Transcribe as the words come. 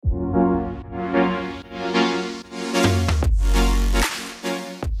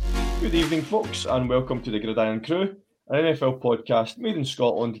Good evening, folks, and welcome to the Grid Irn-Cru, an NFL podcast made in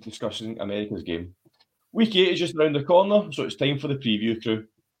Scotland discussing America's game. Week 8 is just around the corner, so it's time for the Preview Cru.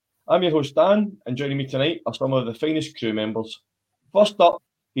 I'm your host, Dan, and joining me tonight are some of the finest crew members. First up,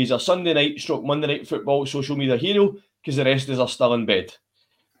 he's a Sunday night / Monday night football social media hero, because the rest of us are still in bed.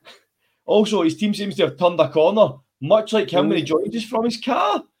 Also, his team seems to have turned a corner, much like him when he joined us from his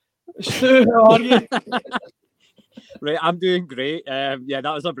car. Stu, how are you? Right, I'm doing great. Yeah,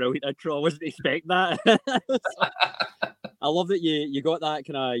 that was a brilliant intro. I wasn't expecting that. I love that you got that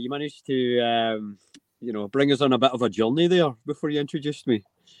you managed to bring us on a bit of a journey there before you introduced me.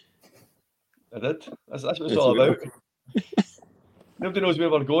 I did. That's what it's all about. Nobody knows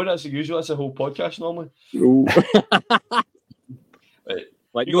where we're going. That's the usual. That's the whole podcast normally. Right.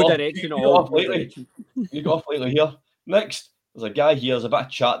 Like no direction at all. You got off lately here. Next, there's a guy here. There's a bit of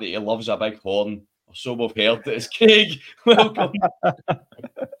chat that he loves a big horn. So we've heard that it's Craig. Welcome.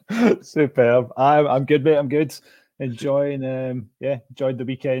 Superb. I'm good, mate. I'm good. Enjoying the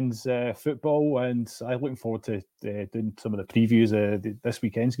weekend's football, and I'm looking forward to doing some of the previews of this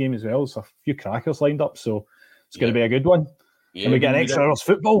weekend's game as well. There's a few crackers lined up, so it's going to be a good one. Yeah, and we get an extra hours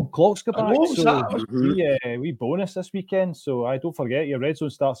football. Clocks go back. We bonus this weekend. So I don't forget your red zone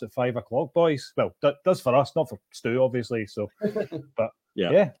starts at 5 o'clock, boys. Well, that does for us, not for Stu, obviously. So, but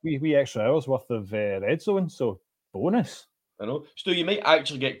we extra hours worth of red zone. So bonus. I know, Stu. You might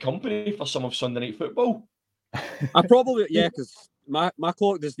actually get company for some of Sunday night football. I probably because my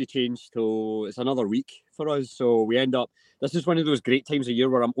clock doesn't change till it's another week for us. So we end up. This is one of those great times of year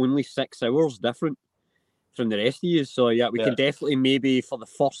where I'm only 6 hours different from the rest of you. So we can definitely maybe for the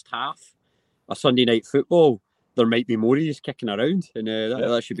first half of Sunday night football there might be more of you kicking around, and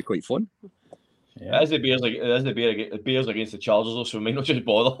that should be quite fun. As the Bears against the Chargers, also we might not just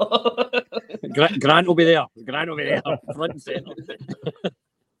bother. Grant will be there. Front and centre.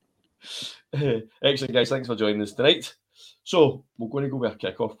 Excellent, guys. Thanks for joining us tonight. So we're going to go with a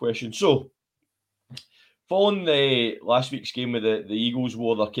kick-off question. So following the last week's game with the Eagles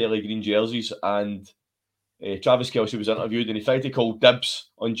wore their Kelly green jerseys, and Travis Kelce was interviewed, and he tried to call dibs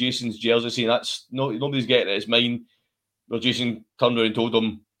on Jason's jersey, saying nobody's getting it, it's mine. Well, Jason turned around and told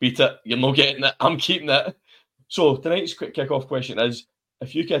him, beat it, you're not getting it, I'm keeping it. So tonight's quick kick-off question is,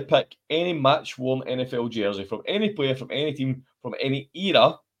 if you could pick any match-worn NFL jersey from any player, from any team, from any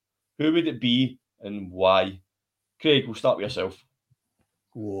era, who would it be and why? Craig, we'll start with yourself.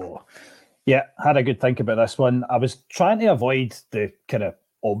 Whoa. Yeah, had a good think about this one. I was trying to avoid the kind of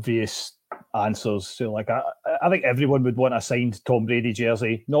obvious answers. So, I think everyone would want a signed Tom Brady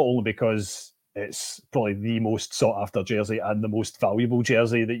jersey, not only because it's probably the most sought after jersey and the most valuable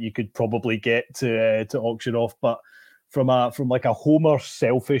jersey that you could probably get to auction off, but from a Homer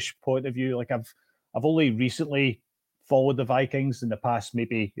selfish point of view, I've only recently followed the Vikings in the past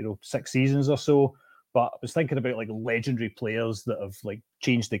maybe 6 seasons or so, but I was thinking about legendary players that have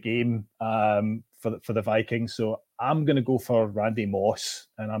changed the game for the Vikings. So I'm going to go for Randy Moss,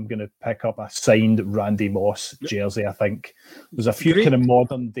 and I'm going to pick up a signed Randy Moss jersey. I think there's a few kind of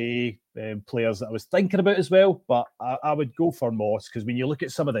modern day players that I was thinking about as well, but I would go for Moss, because when you look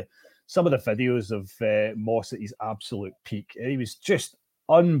at some of the videos of Moss at his absolute peak, he was just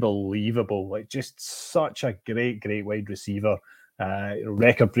unbelievable. Just such a great wide receiver.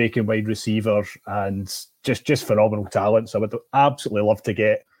 Record-breaking wide receiver, and just phenomenal talent. So I would absolutely love to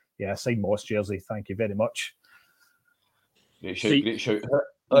get a signed Moss jersey. Thank you very much. Great shout.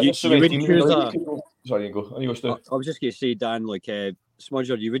 Sorry, go. I was just going to say, Dan,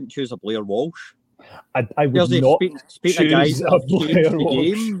 Smudger, you wouldn't choose a Blair Walsh. I would not choose a guy that changed the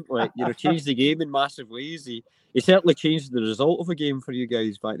game. Changed the game in massive ways. He certainly changed the result of a game for you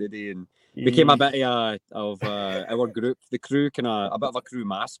guys back in the day, and became a bit of our group, the crew, a bit of a crew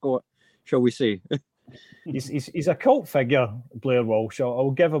mascot, shall we say? He's a cult figure, Blair Walsh. I'll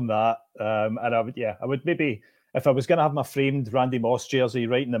give him that. And I would maybe, if I was going to have my framed Randy Moss jersey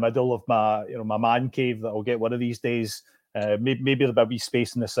right in the middle of my my man cave that I'll get one of these days. Maybe there'll be a wee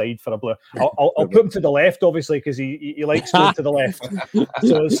space on the side for a Blair. I'll put him to the left, obviously, because he likes going to the left.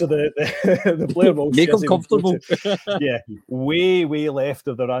 So the Blair Walsh make him comfortable. Way left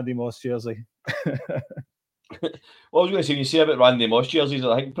of the Randy Moss jersey. What I was going to say, when you say about Randy Moss jerseys,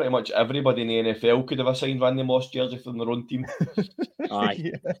 I think pretty much everybody in the NFL could have a signed Randy Moss jersey from their own team.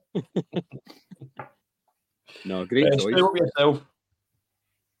 Aye. No, great choice. Stay with yourself.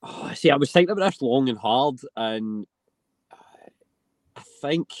 I was thinking about this long and hard, and I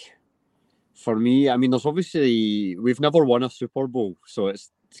think for me, there's obviously, we've never won a Super Bowl, so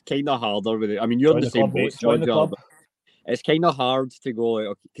it's kind of harder with it. You're in the same boat, it's kind of hard to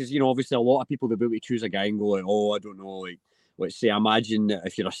go, because, obviously a lot of people will be able to choose a guy and go, I don't know, let's say, imagine that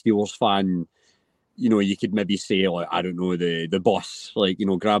if you're a Steelers fan, you know, you could maybe say, like, I don't know, the boss, like, you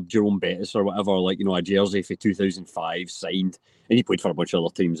know, grab Jerome Bettis or whatever, like, you know, a jersey for 2005 signed, and he played for a bunch of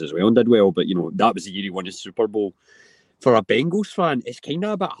other teams as well and did well, but, you know, that was the year he won his Super Bowl. For a Bengals fan, it's kind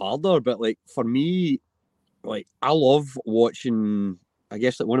of a bit harder, but, like, for me, like, I love watching, I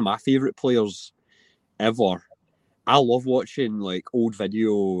guess, like, one of my favourite players ever. I love watching, like, old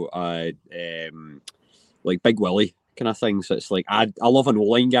video, like Big Willie kind of thing. So it's like, I love an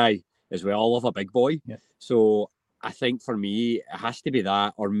O-line guy as well. I love a big boy. Yeah. So I think for me, it has to be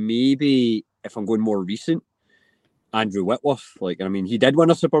that, or maybe if I'm going more recent, Andrew Whitworth. Like, I mean, he did win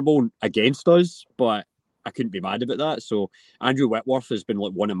a Super Bowl against us, but I couldn't be mad about that. So Andrew Whitworth has been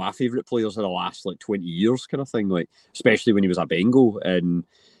like one of my favourite players of the last like 20 years kind of thing, like especially when he was a Bengal. And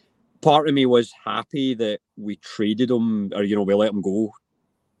part of me was happy that we traded him, or, you know, we let him go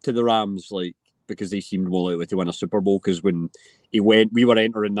to the Rams, like, because they seemed more likely to win a Super Bowl, because when he went, we were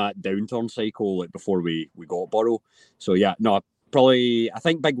entering that downturn cycle, like, before we got Burrow. So yeah, no, probably, I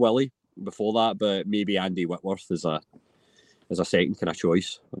think Big Willie before that, but maybe Andy Whitworth is a second kind of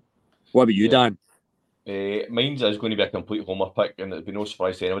choice. What about you, Dan? Mine's is going to be a complete homer pick, and it'd be no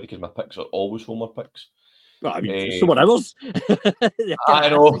surprise to anybody because my picks are always homer picks. Well, I mean, someone else. I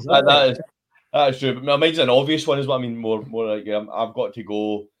know that is true, but mine's an obvious one. Is what I mean. More like I've got to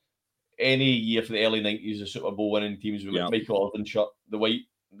go any year for the early 90s, the Super Bowl winning teams with Michael Irvin shirt, the white.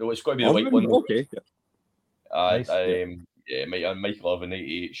 It's got to be the white one. Okay. Nice. Michael Irvin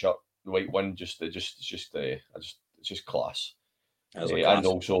 88 shirt, the white one. It's just class. And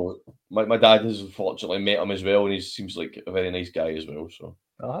also, my dad has unfortunately met him as well, and he seems like a very nice guy as well. So,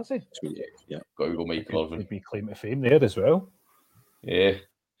 has he? Yeah, got to go Michael Irvin. He'd be claim to fame there as well. Yeah,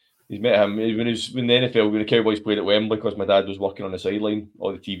 he's met him when the NFL, when the Cowboys played at Wembley, because my dad was working on the sideline.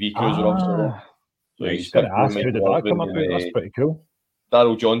 All the TV crews were obviously there. So he's going to ask, who did that come up with? That's pretty cool.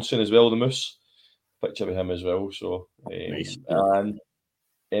 Darryl Johnson as well, the Moose. Picture with him as well. So, nice. And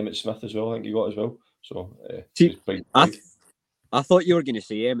Emmitt Smith as well, I think he got as well. So, I thought you were going to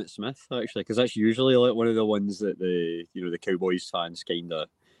say Emmitt Smith, actually, because that's usually like one of the ones that the Cowboys fans kind of,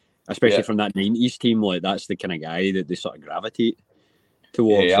 especially from that 90s team, like that's the kind of guy that they sort of gravitate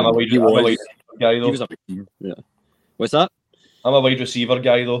towards. Yeah, I'm a wide receiver guy though. He was a big team. Yeah. What's that? I'm a wide receiver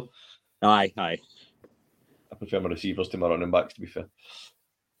guy though. Aye. I prefer my receivers to my running backs, to be fair.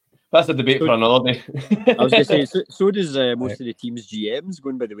 That's a debate for another day. I was going to say, so does most of the team's GMs,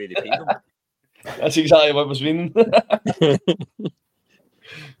 going by the way they pay them. That's exactly what was meaning.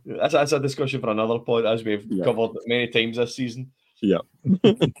 That's a discussion for another point, as we've covered many times this season. Yeah.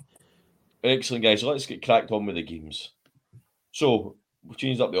 Excellent, guys. So let's get cracked on with the games. So we've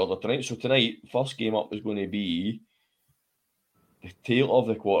changed up the order tonight. So tonight, first game up is going to be the tale of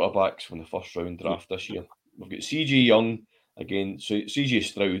the quarterbacks from the first round draft this year. We've got CJ Young again. So CJ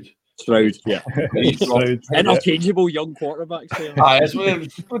Stroud, yeah. Stroud. Interchangeable young quarterbacks there. That's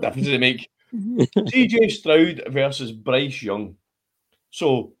what difference does it make? CJ Stroud versus Bryce Young.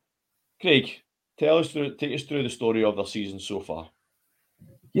 So, Craig, take us through the story of their season so far.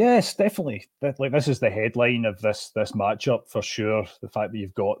 Yes, definitely. Like, this is the headline of this matchup for sure. The fact that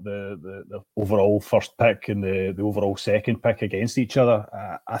you've got the overall first pick and the overall second pick against each other.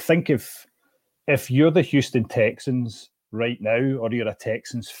 I think if you're the Houston Texans right now, or you're a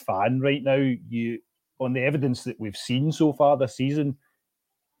Texans fan right now, you, on the evidence that we've seen so far this season,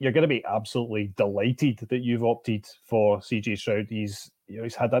 you're going to be absolutely delighted that you've opted for CJ Stroud. He's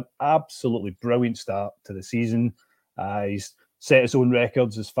had an absolutely brilliant start to the season. He's set his own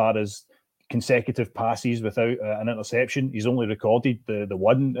records as far as consecutive passes without an interception. He's only recorded the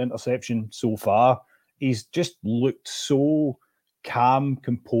one interception so far. He's just looked so calm,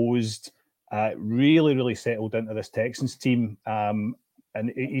 composed, really, really settled into this Texans team. And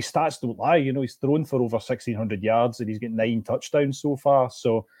his stats don't lie. He's thrown for over 1,600 yards and he's got 9 touchdowns so far.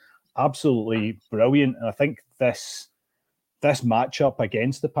 So absolutely brilliant. And I think this matchup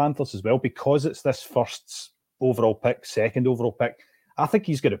against the Panthers as well, because it's this first overall pick, second overall pick, I think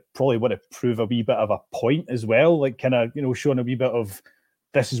he's going to probably want to prove a wee bit of a point as well, like kind of, showing a wee bit of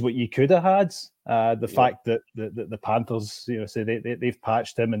this is what you could have had. The fact that the Panthers, say they've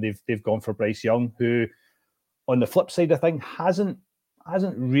patched him and they've gone for Bryce Young, who on the flip side of things hasn't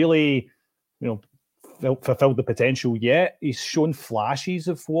really, fulfilled the potential yet. He's shown flashes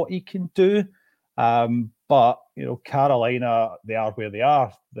of what he can do. But, Carolina, they are where they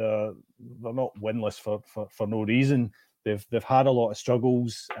are. They're not winless for no reason. They've had a lot of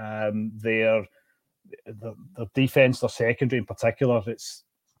struggles. Their defense, their secondary in particular, it's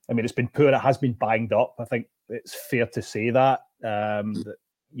been poor. It has been banged up. I think it's fair to say that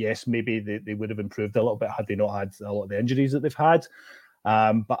yes, maybe they would have improved a little bit had they not had a lot of the injuries that they've had.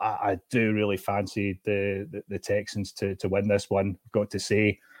 But I do really fancy the Texans to win this one. Got to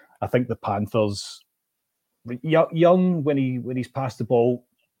say, I think the Panthers, young when he's passed the ball,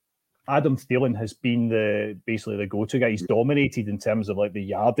 Adam Thielen has been basically the go-to guy. He's dominated in terms of like the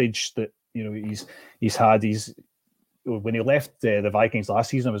yardage that he's had. When he left the Vikings last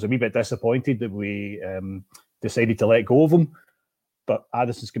season, I was a wee bit disappointed that we decided to let go of him. But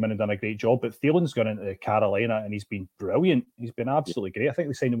Addison's come in and done a great job. But Thielen's gone into Carolina and he's been brilliant. He's been absolutely great. I think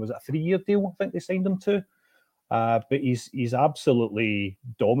they signed him, was it a 3-year deal? I think they signed him to. But he's absolutely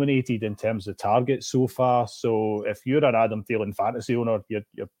dominated in terms of targets so far. So if you're an Adam Thielen fantasy owner, you're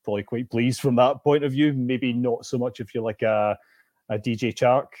probably quite pleased from that point of view. Maybe not so much if you're like a DJ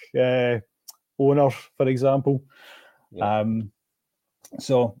Chark owner, for example. Yeah.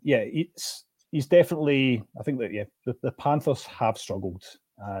 So yeah, he's definitely. I think that the Panthers have struggled,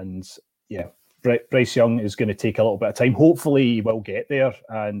 and yeah, Bryce Young is going to take a little bit of time. Hopefully, he will get there,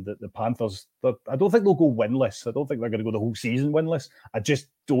 and the Panthers. I don't think they'll go winless. I don't think they're going to go the whole season winless. I just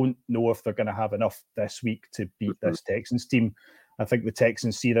don't know if they're going to have enough this week to beat this Texans team. I think the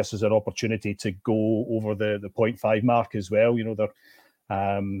Texans see this as an opportunity to go over the 0.5 mark as well. They're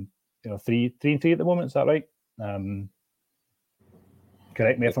 3-3 at the moment. Is that right?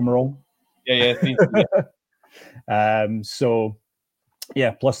 Correct me if I'm wrong. Yeah. So,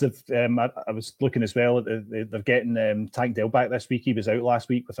 yeah. Plus, I was looking as well. They're getting Tank Dell back this week. He was out last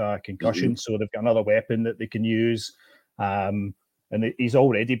week with a concussion, so they've got another weapon that they can use. And he's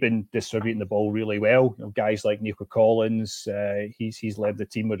already been distributing the ball really well. Guys like Nico Collins, he's led the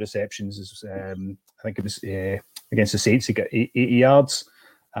team with receptions. I think it was against the Saints. He got 80 yards.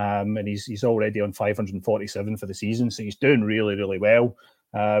 And he's already on 547 for the season, so he's doing really, really well.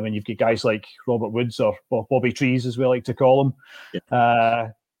 And you've got guys like Robert Woods or Bobby Trees, as we like to call him.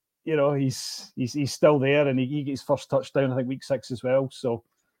 Yeah. He's still there, and he gets his first touchdown, I think, week 6 as well. So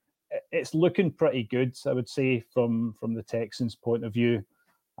it's looking pretty good, I would say, from the Texans' point of view.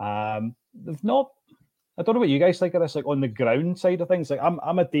 They've not. I don't know what you guys think of this, like on the ground side of things. Like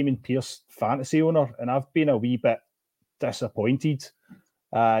I'm a Damon Pierce fantasy owner, and I've been a wee bit disappointed.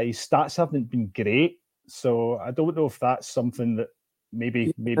 His stats haven't been great, so I don't know if that's something that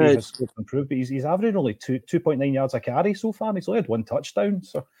maybe has improved. But he's averaging only 2.9 yards a carry so far, and he's only had 1 touchdown.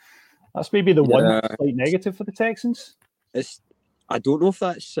 So that's maybe the one slight negative for the Texans. I don't know if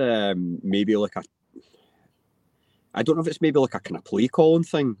that's maybe like a. I don't know if it's maybe like a kind of play calling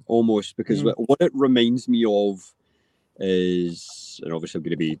thing almost, because what it reminds me of is, and obviously I'm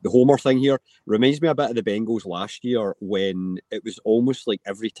going to be the homer thing here, reminds me a bit of the Bengals last year when it was almost like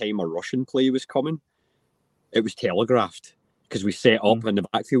every time a rushing play was coming, it was telegraphed because we set up in the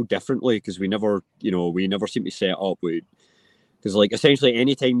backfield differently, because we never seem to set up because like essentially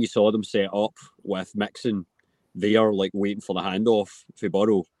any time you saw them set up with Mixon, they are like waiting for the handoff for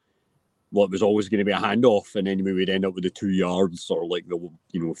Burrow. Well, it was always going to be a handoff, and then we would end up with the 2 yards or like the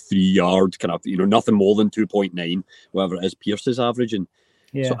 3 yard kind of nothing more than 2.9, whatever it is Pierce is averaging.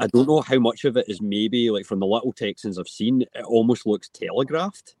 Yeah. So I don't know how much of it is maybe like from the little Texans I've seen, it almost looks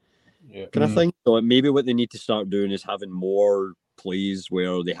telegraphed, kind of thing. So maybe what they need to start doing is having more plays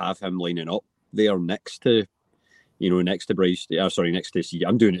where they have him lining up there next to Bryce. Next to C.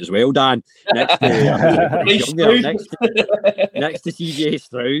 I'm doing it as well, Dan. Next to next to CJ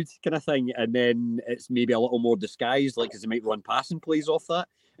Stroud, kind of thing, and then it's maybe a little more disguised, like because they might run passing plays off that,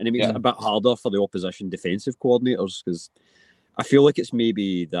 and it makes it a bit harder for the opposition defensive coordinators. Because I feel like it's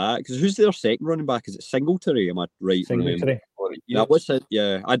maybe that. Because who's their second running back? Is it Singletary? Am I right? Singletary. That was it.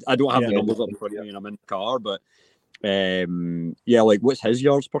 Yeah, I don't have the numbers up in front of me, and I'm in the car, but. Like what's his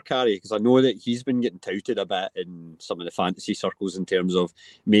yards per carry? Because I know that he's been getting touted a bit in some of the fantasy circles in terms of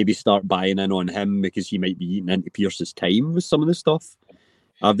maybe start buying in on him because he might be eating into Pierce's time with some of the stuff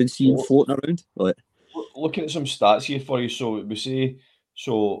I've been seeing floating around. Like, looking at some stats here for you, so we say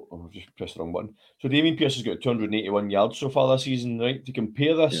I've just pressed the wrong button. So Damien Pierce has got 281 yards so far this season, right? To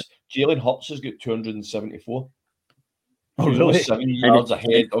compare this, Jalen Hurts has got 274. Oh, really? 7 yards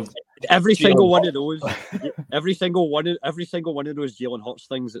ahead of every single one of those. Every single one of those Jalen Hurts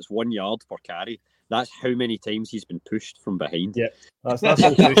things. It's 1 yard per carry. That's how many times he's been pushed from behind. Yeah, that's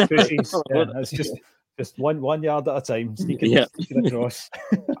all pushes. It's just one yard at a time, sneaking across.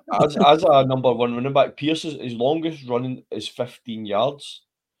 as a number one running back, Pierce his longest running is 15 yards.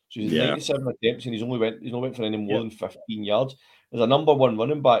 So he's 97 attempts, and he's not went for any more than 15 yards. As a number one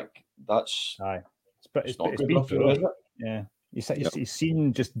running back, that's it's not good enough, is it? Yeah, he's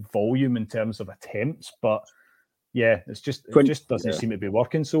seen just volume in terms of attempts, but it just doesn't seem to be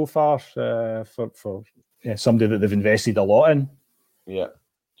working so far for somebody that they've invested a lot in. Yeah,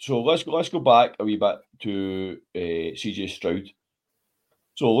 So let's go back a wee bit to CJ Stroud.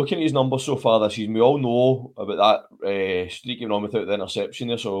 So looking at his numbers so far this season, we all know about that streak going on without the interception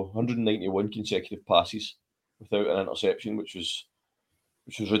there. So 191 consecutive passes without an interception, which was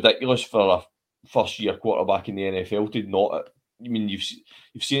ridiculous for a first-year quarterback in the NFL to not. I mean, you've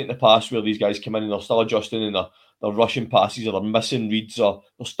seen it in the past where these guys come in and they're still adjusting and they're rushing passes or they're missing reads or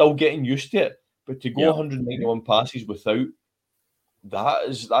they're still getting used to it. But to go 191 passes without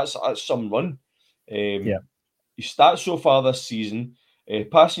that's some run. His stats so far this season: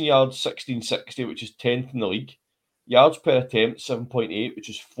 passing yards 1660, which is 10th in the league. Yards per attempt 7.8, which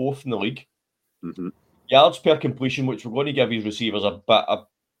is 4th in the league. Mm-hmm. Yards per completion, which we're going to give his receivers a bit of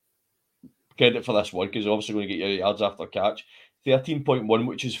credit for this one because they're obviously going to get your yards after catch. 13.1,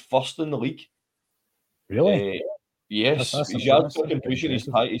 which is 1st in the league. Really? Yes, his yards per completion is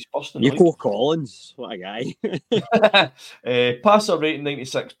high. He's 1st in the league. Nico Collins, what a guy. Passer rating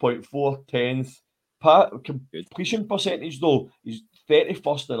 96.4, 10th. Completion percentage, though, he's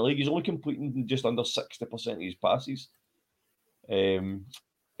 31st in the league. He's only completing just under 60% of his passes.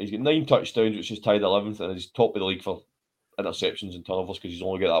 He's got 9 touchdowns, which is tied 11th, and he's top of the league for interceptions and turnovers because he's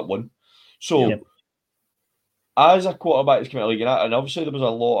only got that one. So, as a quarterback that's coming out of the league, and obviously there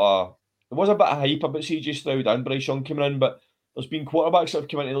was a bit of hype about CJ Stroud and Bryce Young coming in, but there's been quarterbacks that have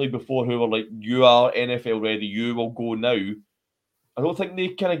come into the league before who were like, you are NFL ready, you will go now. I don't think they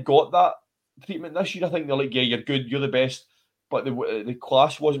kind of got that treatment this year. I think they're like, yeah, you're good, you're the best, but the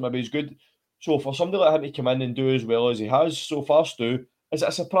class wasn't maybe as good. So for somebody like him to come in and do as well as he has so far, Stu, is it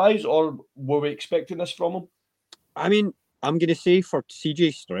a surprise or were we expecting this from him? I mean, I'm going to say for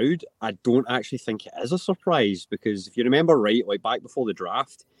CJ Stroud, I don't actually think it is a surprise because if you remember right, like back before the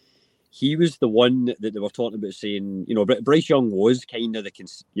draft, he was the one that they were talking about saying, Bryce Young was kind of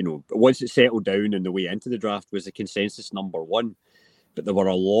once it settled down and the way into the draft was the consensus number one. But there were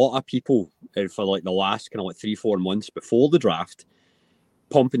a lot of people for like the last kind of like 3-4 months before the draft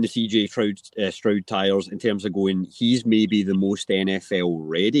pumping the CJ Stroud tires in terms of going, he's maybe the most NFL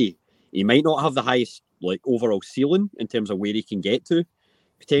ready. He might not have the highest like overall ceiling in terms of where he can get to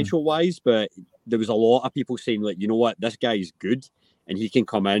potential wise, but there was a lot of people saying like, you know what, this guy's good and he can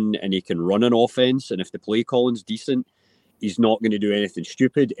come in and he can run an offense, and if the play calling's decent, he's not going to do anything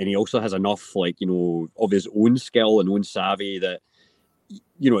stupid, and he also has enough of his own skill and own savvy that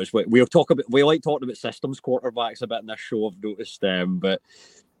it's what we like talking about systems quarterbacks a bit in this show, I've noticed, but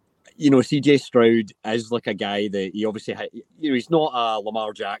CJ Stroud is like a guy that he obviously he's not a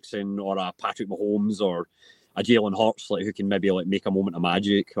Lamar Jackson or a Patrick Mahomes or a Jalen Hurts who can maybe make a moment of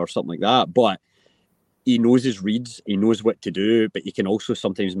magic or something like that, but he knows his reads, he knows what to do, but he can also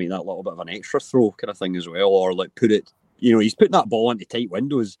sometimes make that little bit of an extra throw kind of thing as well, or put it, he's putting that ball into tight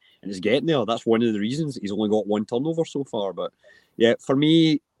windows and it's getting there. That's one of the reasons he's only got 1 turnover so far. But yeah, for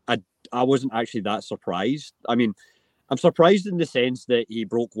me, I wasn't actually that surprised. I mean, I'm surprised in the sense that he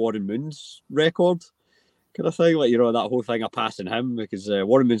broke Warren Moon's record kind of thing, that whole thing of passing him, because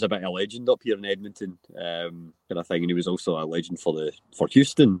Warren Moon's a bit of a legend up here in Edmonton, kind of thing, and he was also a legend for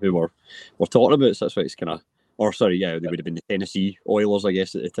Houston, who we're talking about. So that's why it's kind of, they would have been the Tennessee Oilers, I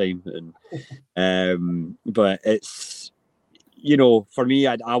guess, at the time. And but it's, for me,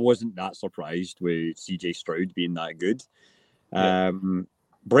 I wasn't that surprised with CJ Stroud being that good.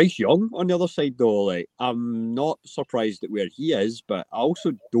 Bryce Young, on the other side, though, I'm not surprised at where he is, but I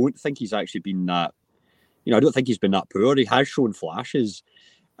also don't think he's actually been that. I don't think he's been that poor. He has shown flashes,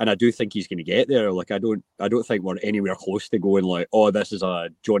 and I do think he's going to get there. I don't think we're anywhere close to going this is a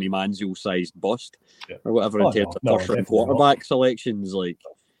Johnny Manziel-sized bust or whatever in terms of first-round quarterback selections.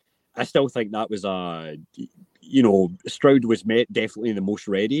 I still think that was Stroud was definitely the most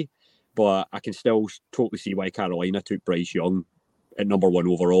ready, but I can still totally see why Carolina took Bryce Young at number 1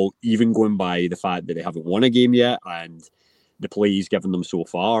 overall, even going by the fact that they haven't won a game yet and the play he's given them so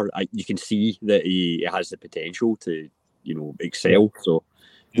far. You can see that he has the potential to, excel. So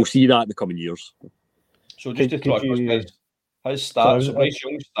we'll see that in the coming years. So just to talk about his stats, so Bryce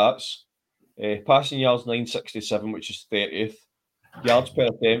Young's stats, passing yards 967, which is 30th. Yards per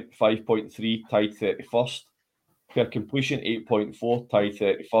attempt 5.3, tied 31st. Per completion 8.4, tied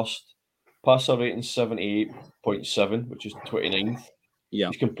 31st. Passer rating 78.7, which is 29th. Yeah.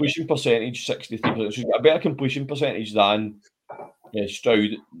 His completion percentage 63%. So he's got a better completion percentage than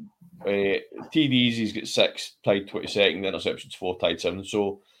Stroud. TDs he's got 6, tied 22nd. Interceptions 4, tied 7.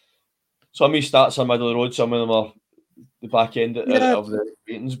 So some of his stats are middle of the road. Some of them are the back end of the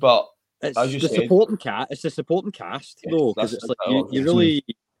ratings. But it's as you the said, it's the supporting cast though, because it's you really,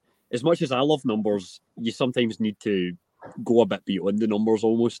 as much as I love numbers, you sometimes need to go a bit beyond the numbers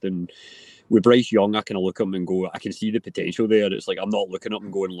almost. And with Bryce Young, I kind of look at him and go, I can see the potential there. It's like I'm not looking up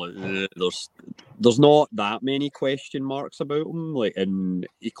and going, like, there's not that many question marks about him. Like, and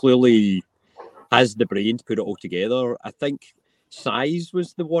he clearly has the brain to put it all together. I think size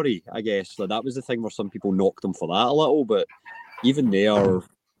was the worry, I guess. Like, that was the thing where some people knocked him for that a little, but even there,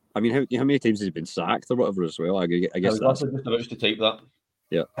 I mean, how many times has he been sacked or whatever as well? I guess that's just about to type that.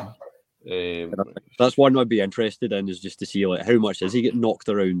 Yeah. That's one I'd be interested in, is just to see like how much is he getting knocked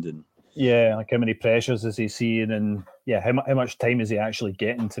around and like how many pressures is he seeing, and how much time is he actually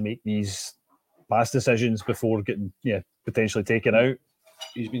getting to make these pass decisions before getting potentially taken out.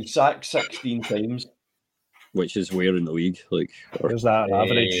 He's been sacked 16 times, which is where in the league? Like, there's that on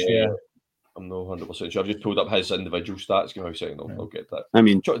average. I'm not 100% sure. I've just pulled up his individual stats. Give me a second. I'll get that. I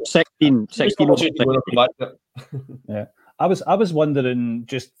mean, 16 Yeah. I was wondering,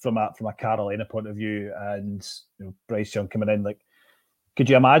 just from a Carolina point of view, and Bryce Young coming in, like, could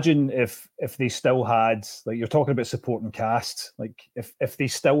you imagine if they still had, like, you're talking about supporting cast, like if they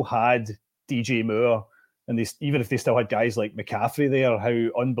still had DJ Moore, and even if they still had guys like McCaffrey there,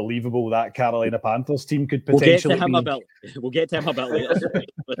 how unbelievable that Carolina Panthers team could potentially be. We'll get to him a bit later.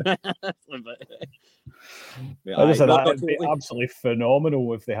 That'd be absolutely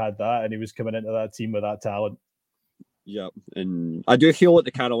phenomenal if they had that, and he was coming into that team with that talent. Yeah, and I do feel like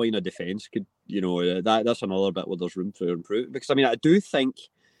the Carolina defense could, that's another bit where there's room for improvement. Because, I mean, I do think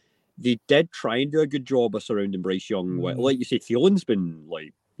they did try and do a good job of surrounding Bryce Young. Like you say, Thielen's been,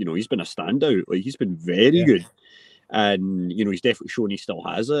 like, he's been a standout. Like, he's been very good. And, he's definitely shown he still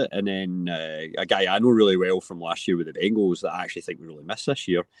has it. And then a guy I know really well from last year with the Bengals that I actually think we really miss this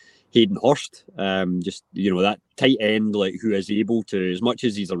year, Hayden Hurst. Just, that tight end, like, who is able to, as much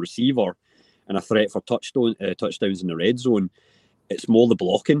as he's a receiver and a threat for touchdowns in the red zone, it's more the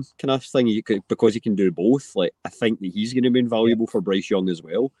blocking kind of thing. Because he can do both. Like, I think that he's going to be invaluable for Bryce Young as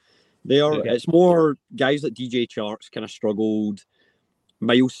well. It's more guys like DJ Chark's kind of struggled.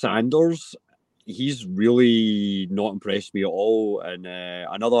 Miles Sanders, he's really not impressed me at all. And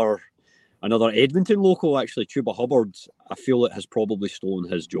another Edmonton local, actually, Chuba Hubbard, I feel it has probably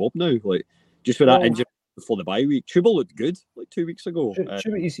stolen his job now. Like, just with that injury before the bye week, Chuba looked good like 2 weeks ago.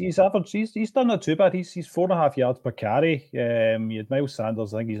 He's average. He's done not too bad. He's 4.5 yards per carry. You had Miles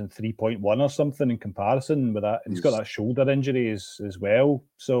Sanders, I think he's in 3.1 or something in comparison with that. And he's got that shoulder injury as well.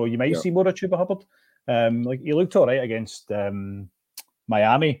 So you might see more of Chuba Hubbard. Like, he looked all right against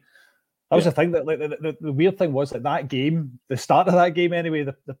Miami. That was the thing. That, like, the weird thing was that game, the start of that game anyway,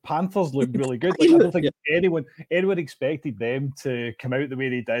 the Panthers looked really good. Like, I don't think anyone expected them to come out the way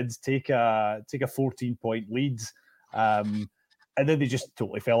they did, take a 14-point lead, and then they just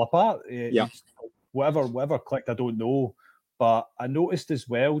totally fell apart. Whatever clicked, I don't know. But I noticed as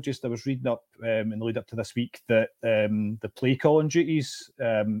well, I was reading up in the lead up to this week, that the play calling duties,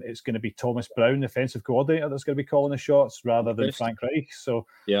 it's going to be Thomas Brown, the offensive coordinator, that's going to be calling the shots rather than Frank Reich. So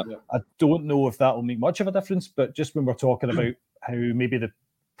I don't know if that will make much of a difference, but just when we're talking about how maybe the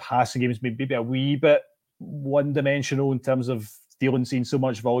passing games may be a wee bit one-dimensional in terms of seeing so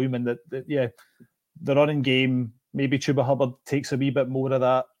much volume, and that the running game, maybe Chuba Hubbard takes a wee bit more of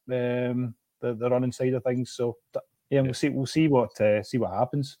that, the running side of things. So we'll see what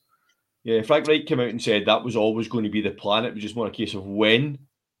happens. Yeah, Frank Reich came out and said that was always going to be the plan. It was just more a case of when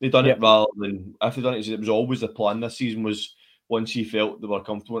they done it rather than if they done it. It was always the plan this season, was once he felt they were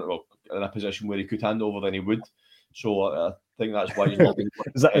comfortable in a position where he could hand over, then he would. So I think that's why he's not been.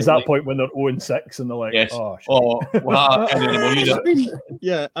 Is that point when they're 0-6 and they're like, yes.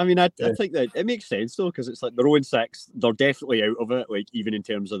 I mean, I think that it makes sense though, because it's like they're 0-6, they're definitely out of it, like even in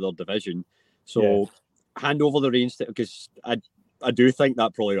terms of their division. So hand over the reins, because I do think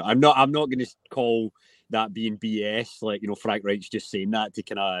that probably I'm not going to call that being BS, like, Frank Reich's just saying that to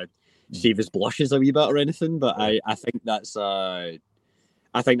kind of save his blushes a wee bit or anything, but I think that's a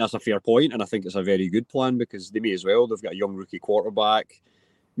fair point, and I think it's a very good plan, because they may as well. They've got a young rookie quarterback,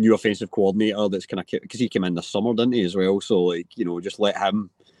 new offensive coordinator that's kind of, because he came in this summer, didn't he, as well? So, like, just let him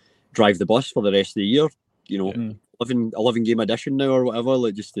drive the bus for the rest of the year. 11 game edition now or whatever,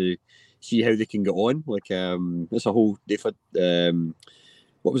 like, just to see how they can get on. Like, it's a whole different.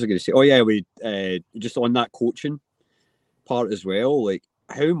 What was I going to say? Oh yeah, we just on that coaching part as well. Like,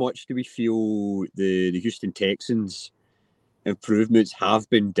 how much do we feel the Houston Texans improvements have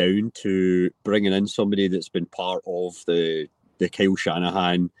been down to bringing in somebody that's been part of the Kyle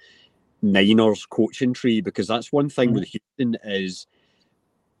Shanahan Niners coaching tree? Because that's one thing with Houston is,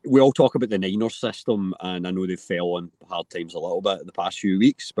 we all talk about the Niners system, and I know they've fell on hard times a little bit in the past few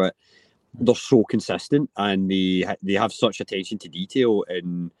weeks, but they're so consistent, and they have such attention to detail.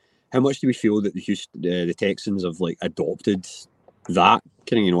 And how much do we feel that the Texans have, like, adopted that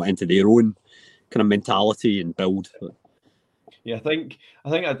kind of, into their own kind of mentality and build. Yeah, I think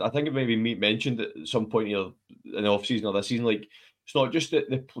it maybe mentioned at some point here in the off season or this season, like it's not just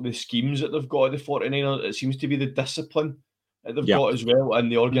the schemes that they've got at the 49ers, it seems to be the discipline that they've got as well,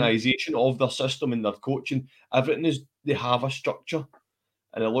 and the organisation of their system and their coaching. Everything is, they have a structure.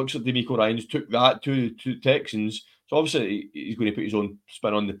 And it looks like D'Amico Ryans took that to Texans. So obviously he's going to put his own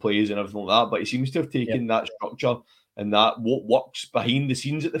spin on the plays and everything like that, but he seems to have taken that structure and that what works behind the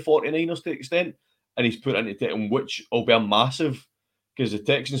scenes at the 49ers to an extent, and he's put it into Texans, which will be a massive, because the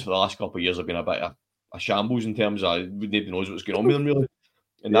Texans for the last couple of years have been a bit of a shambles in terms of nobody knows what's going on with them really.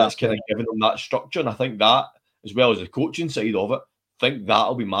 And that's kind of given them that structure. And I think that, as well as the coaching side of it, I think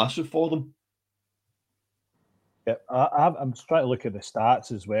that'll be massive for them. Yeah, I'm trying to look at the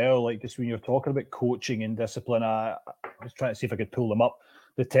stats as well. Like just when you're talking about coaching and discipline, I was trying to see if I could pull them up.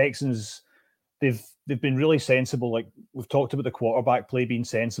 The Texans, they've been really sensible. Like we've talked about the quarterback play being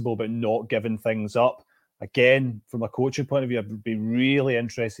sensible, but not giving things up. Again, from a coaching point of view, I'd be really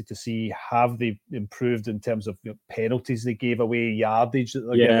interested to see have they improved in terms of penalties they gave away, yardage that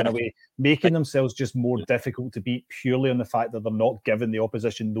they're giving away, making themselves just more difficult to beat purely on the fact that they're not giving the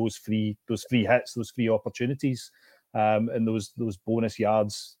opposition those free hits, those free opportunities, and those bonus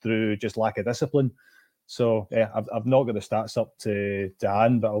yards through just lack of discipline. So yeah, I've not got the stats up to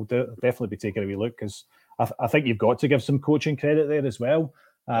hand, but I'll definitely be taking a wee look because I think you've got to give some coaching credit there as well,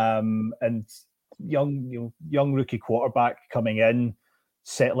 and. Young rookie quarterback coming in,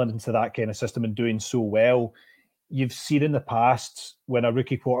 settling into that kind of system and doing so well. You've seen in the past when a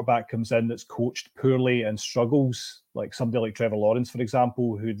rookie quarterback comes in that's coached poorly and struggles, like somebody like Trevor Lawrence, for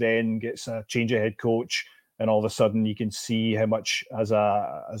example, who then gets a change of head coach, and all of a sudden you can see how much as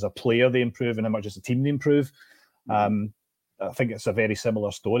a player they improve and how much as a team they improve. I think it's a very similar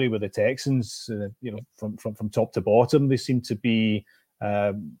story with the Texans. From top to bottom, they seem to be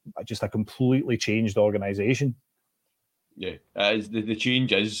just a completely changed organisation. Yeah, the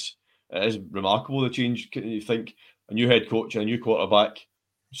change is remarkable. The change, you think a new head coach and a new quarterback,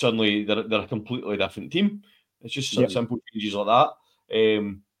 suddenly they're a completely different team. It's just simple changes like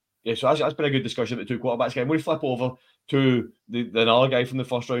that. So that's been a good discussion about the two quarterbacks. I'm going to flip over to the another guy from the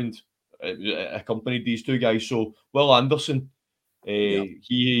first round, accompanied these two guys. So Will Anderson,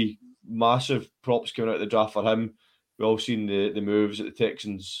 he massive props coming out of the draft for him. We've all seen the moves that the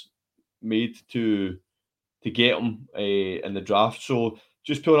Texans made to get him in the draft. So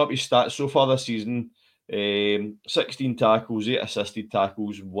just pulling up his stats so far this season, 16 tackles, 8 assisted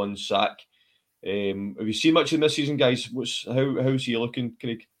tackles, 1 sack. Have you seen much in this season, guys? How's he looking,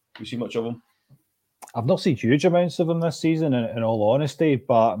 Craig? Have you seen much of him? I've not seen huge amounts of him this season, in all honesty,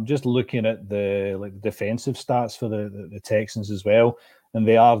 but I'm just looking at the defensive stats for the Texans as well, and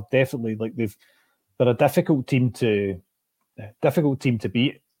they are definitely they're a difficult team to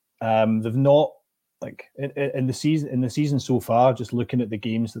beat. They've not in the season so far. Just looking at the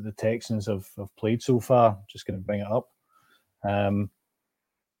games that the Texans have played so far, just going to bring it up.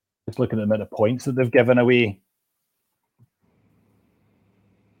 Just looking at the amount of points that they've given away.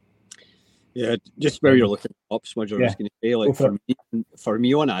 Yeah, just where you're looking up, Smudge, I was going to say, for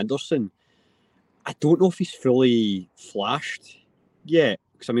me on Anderson, I don't know if he's fully flashed yet.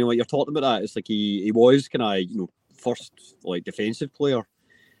 Because I mean, like you're talking about that, it's like he was kind of first defensive player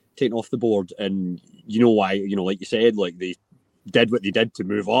taken off the board, and why like you said, like they did what they did to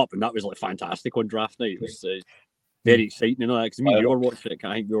move up, and that was fantastic on draft night. It was very exciting, because we were watching it.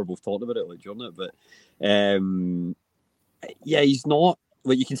 I think we were both talking about it during it, but he's not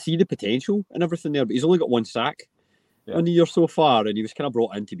you can see the potential and everything there, but he's only got 1 sack on the year so far, and he was kind of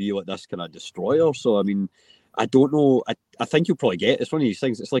brought in to be this kind of destroyer. So I mean, I don't know. I think you'll probably get. It's one of these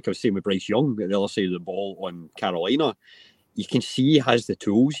things. It's like I was saying with Bryce Young at the other side of the ball on Carolina. You can see he has the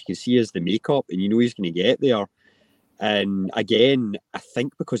tools. You can see he has the makeup, and he's going to get there. And again, I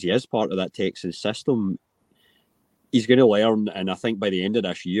think because he is part of that Texas system, he's going to learn. And I think by the end of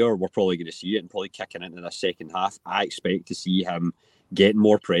this year, we're probably going to see it and probably kicking into the second half. I expect to see him getting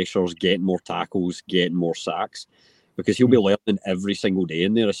more pressures, getting more tackles, getting more sacks, because he'll be learning every single day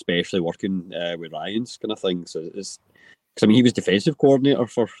in there, especially working with Ryans kind of thing. So it's, because I mean, he was defensive coordinator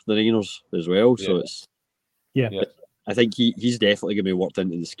for the Niners as well. So it's I think he's definitely going to be worked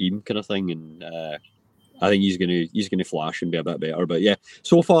into the scheme kind of thing, and I think he's going to flash and be a bit better. But yeah,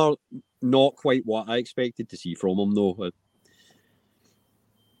 so far not quite what I expected to see from him though.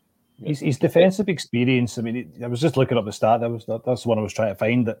 His defensive experience. I mean, I was just looking up the stat. That's the one I was trying to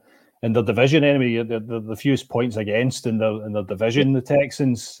find. That in the division, anyway, the fewest points against in the division, the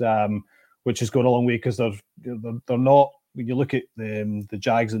Texans, which has gone a long way because they're not. When you look at the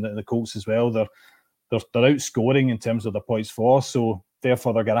Jags and the Colts as well, they're outscoring in terms of the points for. So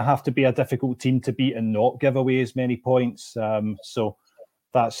therefore they're going to have to be a difficult team to beat and not give away as many points. So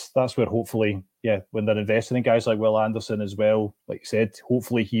that's where hopefully, when they're investing in guys like Will Anderson as well, like you said,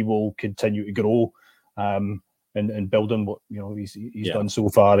 hopefully he will continue to grow and build on what he's done so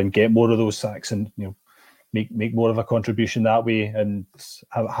far and get more of those sacks and make more of a contribution that way. And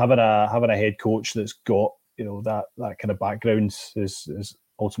having a head coach that's got that kind of background is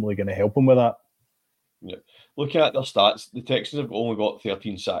ultimately going to help him with that. Yeah, looking at their stats, the Texans have only got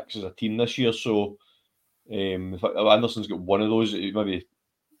 13 sacks as a team this year. So if Anderson's got one of those, maybe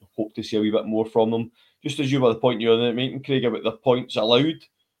hope to see a wee bit more from them. Just as you were the point you're making, Craig, about the points allowed.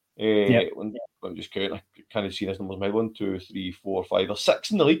 I'm just counting. I kind of see this numbers. My 1, 2, 3, 4, 5. There's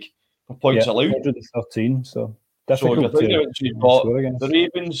 6 in the league for points allowed. 113. So difficult. So you've got the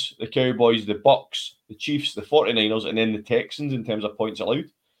Ravens, the Cowboys, the Bucks, the Chiefs, the 49ers, and then the Texans in terms of points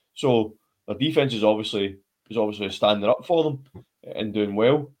allowed. So their defense is obviously standing up for them and doing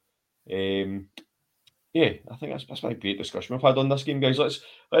well. I think that's been a great discussion we've had on this game, guys.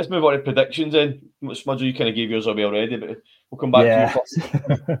 Let's move on to predictions then. Smudger, you kind of gave yours away already, but we'll come back to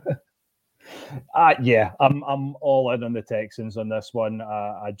you first. I'm all in on the Texans on this one.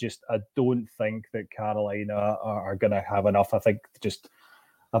 I don't think that Carolina are going to have enough. I think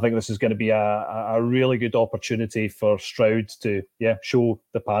this is going to be a really good opportunity for Stroud to show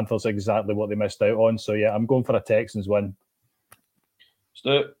the Panthers exactly what they missed out on. So I'm going for a Texans win.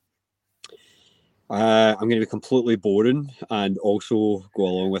 Stu? I'm going to be completely boring and also go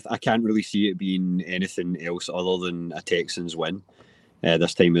along with, I can't really see it being anything else other than a Texans win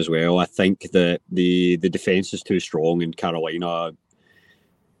this time as well. I think that the defense is too strong in Carolina.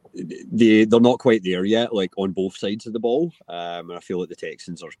 They're not quite there yet, like on both sides of the ball. And I feel like the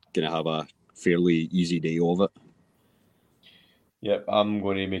Texans are going to have a fairly easy day of it. Yep, I'm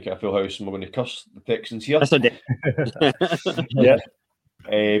going to make it a full house and we're going to curse the Texans here. That's a day. Yeah.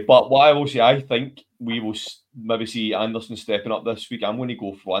 But what I will say, I think we will maybe see Anderson stepping up this week. I'm going to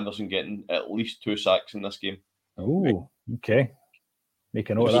go for Anderson getting at least 2 sacks in this game. Oh, okay. Make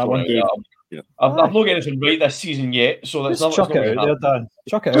a note of that one. I've not got anything right this season yet, so that's just chuck it out there, Dan.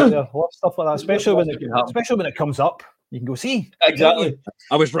 Chuck it out there. A lot of stuff like that, especially when it comes up. You can go, see. Exactly.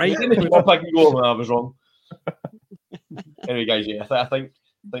 I was right. I can go when I was wrong. Anyway, guys, I think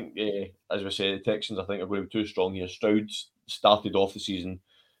as we say, the Texans I think are going to be too strong here. Stroud started off the season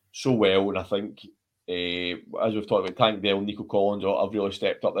so well, and I think as we've talked about, Tank Dell, Nico Collins have really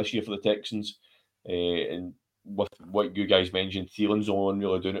stepped up this year for the Texans, and with what you guys mentioned, Thielen's the only one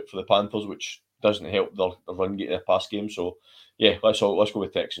really doing it for the Panthers, which doesn't help their run get their pass game. So let's go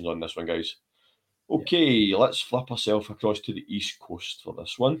with Texans on this one, guys. Okay, let's flip ourselves across to the East Coast for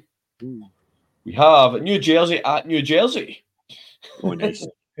this one. We have New Jersey at New Jersey. Oh, nice.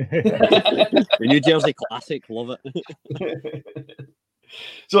 The New Jersey Classic, love it.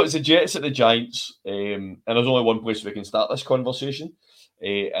 So it's the Jets at the Giants, and there's only one place we can start this conversation,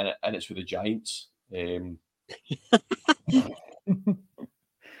 and it's with the Giants.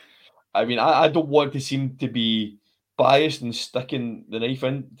 I mean, I don't want to seem to be biased and sticking the knife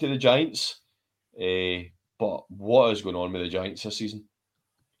into the Giants, but what is going on with the Giants this season?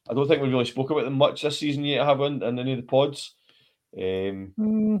 I don't think we really spoke about them much this season yet, have we, in any of the pods? No,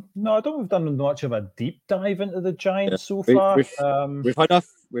 I don't think we've done much of a deep dive into the Giants so far. We've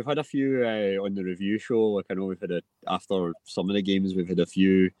had a few on the review show. Like I know we've had after some of the games, we've had a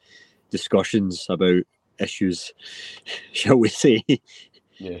few discussions about issues, shall we say,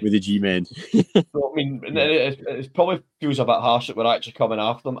 with the G-men. So, I mean, it probably feels a bit harsh that we're actually coming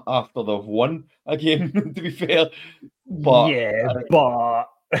after them after they've won a game. To be fair, but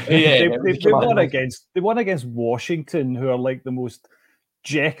they won against Washington, who are like the most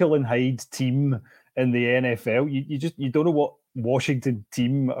Jekyll and Hyde team in the NFL. You don't know what Washington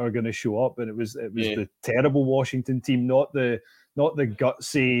team are going to show up, and it was the terrible Washington team, not the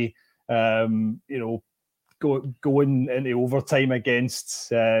gutsy, going into overtime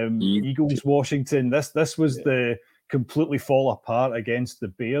against Eagles Washington. This was the completely fall apart against the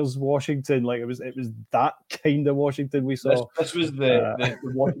Bears Washington. Like it was that kind of Washington we saw. This was the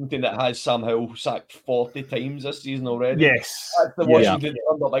Washington that has Sam Howell sacked 40 times this season already. Yes. That's the Washington that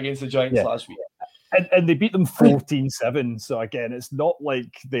turned up against the Giants last week. And they beat them 14-7. So again, it's not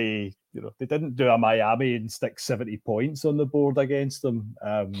like they didn't do a Miami and stick 70 points on the board against them.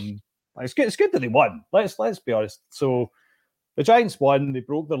 It's good that they won. Let's be honest. So the Giants won. They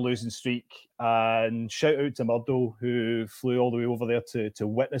broke their losing streak, and shout out to Murdo, who flew all the way over there to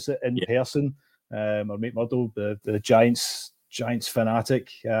witness it in person. Our mate Murdo, the Giants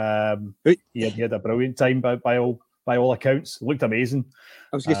fanatic. He had a brilliant time by all accounts. It looked amazing.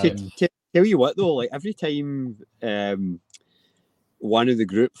 I was going to say, tell you what though, like every time one of the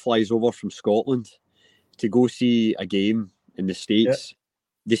group flies over from Scotland to go see a game in the States.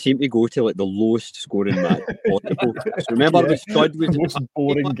 They seem to go to like the lowest scoring match possible. So remember the stud was the most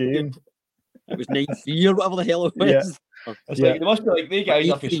boring game. It was 9-3 or whatever the hell it was. Yeah. It's like they must be like, they guys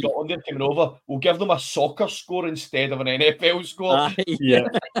are from Scotland, they're coming over. We'll give them a soccer score instead of an NFL score. Yeah.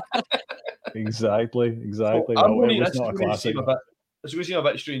 Exactly. So No, it was not a classic. It's going to seem a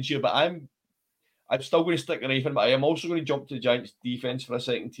bit strange here, but I'm still going to stick the knife in, but I am also going to jump to the Giants' defense for a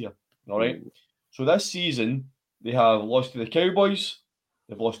second here. All right. So this season, they have lost to the Cowboys,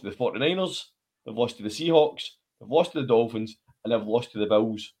 they've lost to the 49ers, they've lost to the Seahawks, they've lost to the Dolphins, and they've lost to the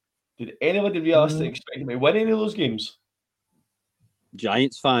Bills. Did anybody realistically expect them to win any of those games?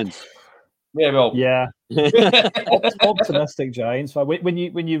 Giants fans. Yeah, well, yeah. Optimistic Giants. When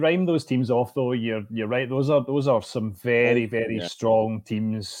you rhyme those teams off, though, you're right. Those are some very strong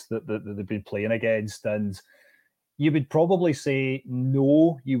teams that they've been playing against, and you would probably say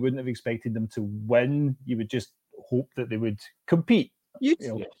no, you wouldn't have expected them to win. You would just hope that they would compete. You'd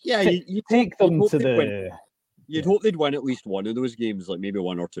take them to the. You'd hope they'd win at least one of those games, like maybe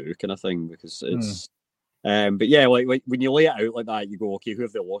one or two, kind of thing, because it's. But yeah, like when you lay it out like that, you go, okay, who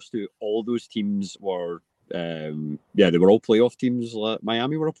have they lost to? All those teams were, they were all playoff teams.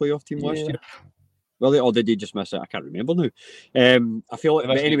 Miami were a playoff team last year. Well, or did they just miss it? I can't remember now. I feel like,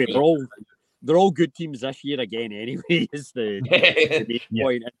 but anyway, they're all good teams this year again. Anyway, is the main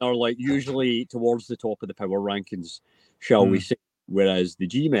point, and they're like usually towards the top of the power rankings, shall we say? Whereas the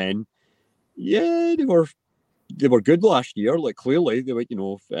G-men, they were good last year. Like clearly, they were,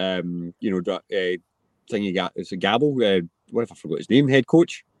 thing you got. It's a Gabble. What if I forgot his name? Head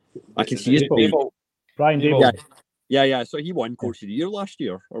coach. I can see his name. Brian Dable. Yeah. So he won Coach of the Year last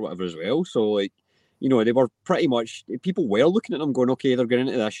year or whatever as well. So like, they were pretty much, people were looking at them going, okay, they're getting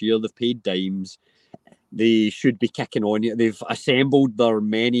into this year. They've paid dimes. They should be kicking on. They've assembled their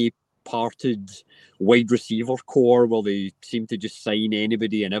many-parted wide receiver core where they seem to just sign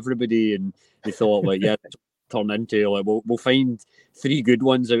anybody and everybody. And they thought, like, turn into like we'll find 3 good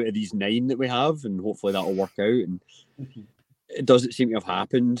ones out of these 9 that we have, and hopefully that'll work out. And it doesn't seem to have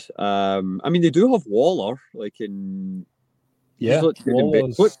happened. I mean, they do have Waller, like in he's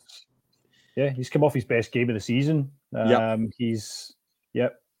come off his best game of the season. He's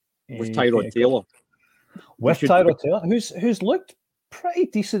with Tyrod Taylor. Taylor, who's looked pretty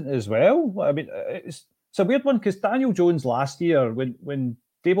decent as well. I mean, it's a weird one because Daniel Jones last year, when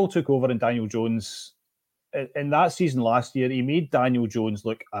Dable took over and Daniel Jones. In that season last year, he made Daniel Jones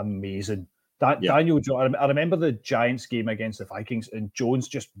look amazing. Daniel Jones, I remember the Giants game against the Vikings, and Jones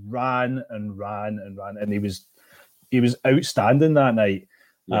just ran, and he was outstanding that night.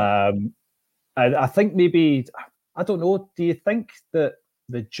 And I think maybe, I don't know, do you think that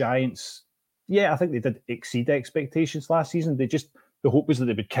the Giants, I think they did exceed expectations last season. The hope was that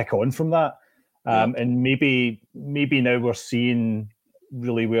they would kick on from that. And maybe now we're seeing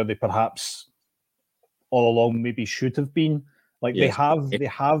really where they perhaps all along maybe should have been. Like they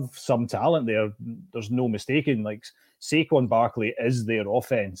have some talent there. There's no mistaking. Like Saquon Barkley is their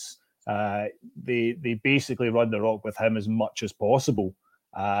offense. They basically run the rock with him as much as possible.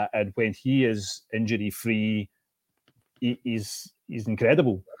 And when he is injury free, he's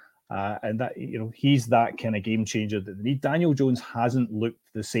incredible. And that he's that kind of game changer that they need. Daniel Jones hasn't looked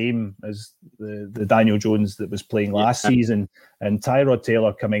the same as the Daniel Jones that was playing last season. And Tyrod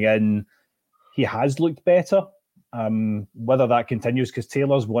Taylor coming in, he has looked better. Whether that continues, because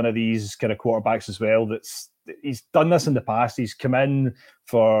Taylor's one of these kind of quarterbacks as well. He's done this in the past. He's come in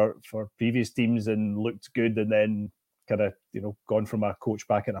for previous teams and looked good, and then kind of gone from a coach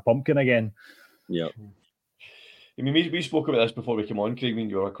back in a pumpkin again. Yeah. I mean, we spoke about this before we came on, Craig. When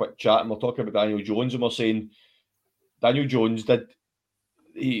you were a quick chat, and we're talking about Daniel Jones, and we're saying Daniel Jones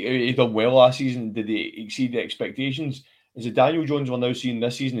he done well last season. Did he exceed the expectations? Is the Daniel Jones we're now seeing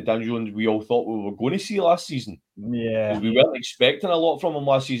this season the Daniel Jones we all thought we were going to see last season? Yeah. We weren't expecting a lot from him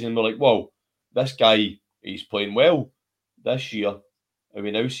last season. We're like, whoa, this guy, he's playing well. This year, are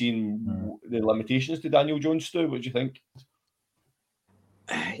we now seeing the limitations to Daniel Jones, Stu? What do you think?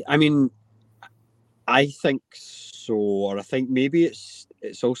 I mean, I think so. Or I think maybe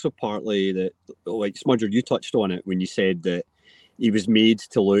it's also partly that, like Smudger, you touched on it when you said that he was made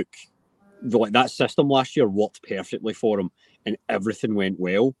to look like that system last year worked perfectly for him and everything went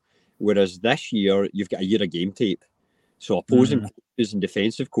well. Whereas this year, you've got a year of game tape. So opposing coaches and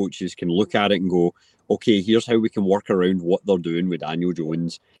defensive coaches can look at it and go, okay, here's how we can work around what they're doing with Daniel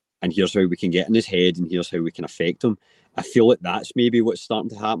Jones, and here's how we can get in his head, and here's how we can affect him. I feel like that's maybe what's starting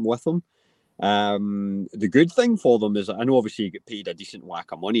to happen with him. The good thing for them is, I know obviously you get paid a decent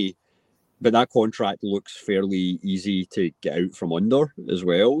whack of money, but that contract looks fairly easy to get out from under as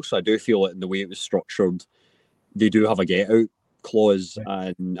well. So I do feel that in the way it was structured, they do have a get out clause.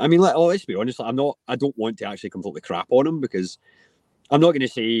 Right. And I mean, let's be honest, I don't want to actually completely crap on him, because I'm not going to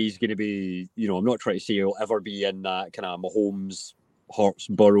say he's going to be, I'm not trying to say he'll ever be in that kind of Mahomes, Hurts,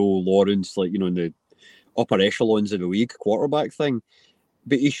 Burrow, Lawrence, in the upper echelons of the league quarterback thing.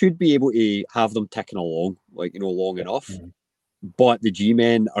 But he should be able to have them ticking along, long enough. Mm-hmm. But the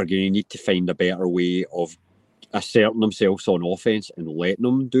G-men are going to need to find a better way of asserting themselves on offense and letting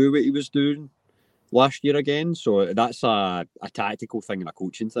him do what he was doing last year again. So that's a tactical thing and a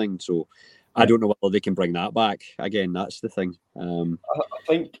coaching thing. So I don't know whether they can bring that back again. That's the thing. I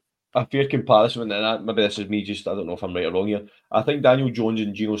think a fair comparison, and maybe this is me just, I don't know if I'm right or wrong here. I think Daniel Jones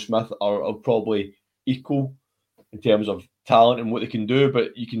and Geno Smith are probably equal in terms of talent and what they can do,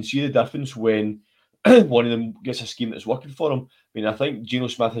 but you can see the difference when one of them gets a scheme that's working for him. I mean, I think Geno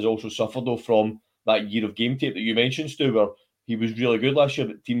Smith has also suffered, though, from that year of game tape that you mentioned, Stu, where he was really good last year,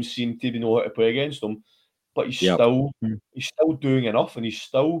 but teams seem to know how to play against him. But he's still doing enough, and he's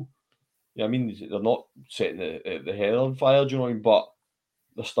still, they're not setting the head on fire, do you know what I mean? But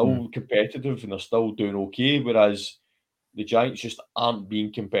they're still competitive and they're still doing okay, whereas the Giants just aren't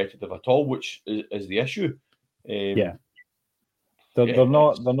being competitive at all, which is the issue. They're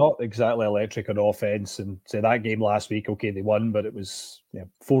not exactly electric on offense. And say that game last week, okay, they won, but it was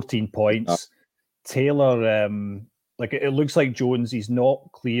 14 points. Taylor, it looks like Jones, he's not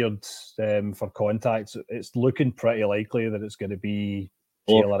cleared for contact. So it's looking pretty likely that it's going to be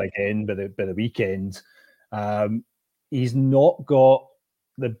Taylor again by the weekend. He's not got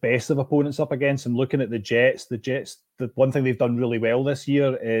the best of opponents up against him. Looking at the Jets, the one thing they've done really well this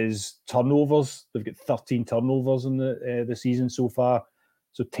year is turnovers. They've got 13 turnovers in the season so far.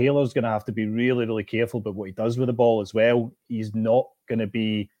 So Taylor's going to have to be really, really careful about what he does with the ball as well. He's not going to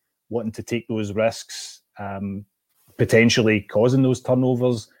be wanting to take those risks, potentially causing those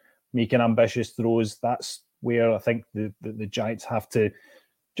turnovers, making ambitious throws. That's where I think the Giants have to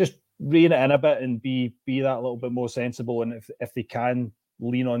just rein it in a bit and be that little bit more sensible. And if they can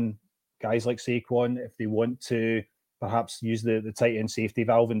lean on guys like Saquon, if they want to perhaps use the tight end safety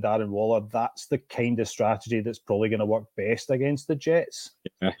valve and Darren Waller, that's the kind of strategy that's probably going to work best against the Jets.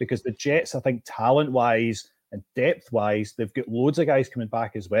 Yeah. Because the Jets, I think, talent-wise and depth-wise, they've got loads of guys coming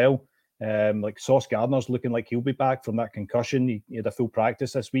back as well. Like Sauce Gardner's looking like he'll be back from that concussion. He had a full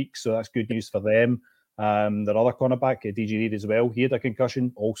practice this week, so that's good news for them. Their other cornerback, DJ Reed as well, he had a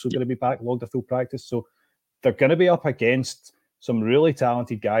concussion, also going to be back, logged a full practice. So they're going to be up against some really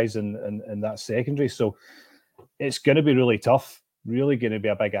talented guys in that secondary. So it's going to be really tough, really going to be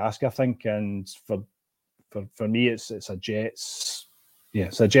a big ask, I think. And for me, it's a Jets,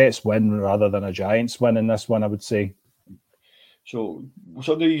 it's a Jets win rather than a Giants win in this one, I would say. So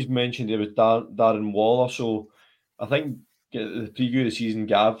somebody he's mentioned there was Darren Waller. So I think the preview of the season,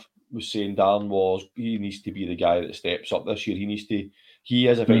 Gav was saying Darren Waller, he needs to be the guy that steps up this year. He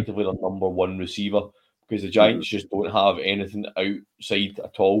is effectively the number one receiver, because the Giants just don't have anything outside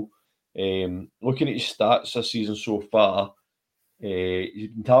at all. Looking at his stats this season so far, he's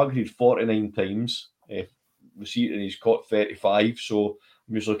been targeted 49 times, and he's caught 35. So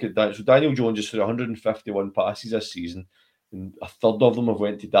I'm just looking at that. So Daniel Jones is through 151 passes this season, and a third of them have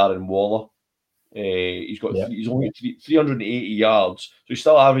went to Darren Waller. He's only got 380 yards, so he's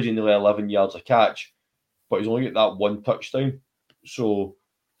still averaging nearly 11 yards a catch, but he's only got that one touchdown. So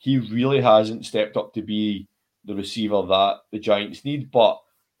he really hasn't stepped up to be the receiver that the Giants need. But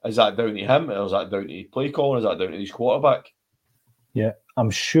is that down to him, or is that down to play calling? Is that down to his quarterback? Yeah, I'm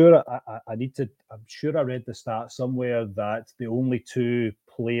sure I'm sure I read the stat somewhere that the only two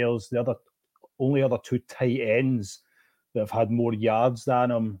players, the only other two tight ends that have had more yards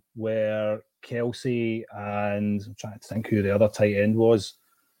than him were Kelsey, and I'm trying to think who the other tight end was.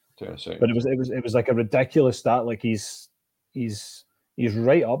 But it was like a ridiculous stat. Like he's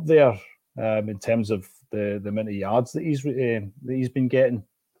right up there in terms of the amount of yards that he's been getting.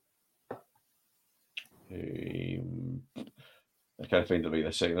 I can't find it right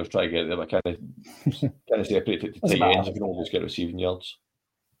this second. I was trying to get there, but I kind of separate it to tight ends. You can always get receiving yards.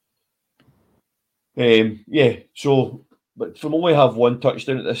 So, but from only have one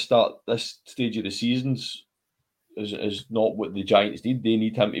touchdown at this stage of the seasons is not what the Giants need. They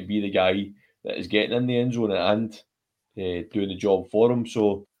need him to be the guy that is getting in the end zone and doing the job for him.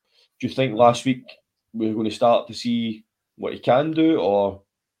 So, do you think last week we're going to start to see what he can do, or?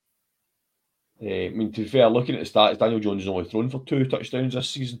 To be fair, looking at the stats, Daniel Jones has only thrown for 2 touchdowns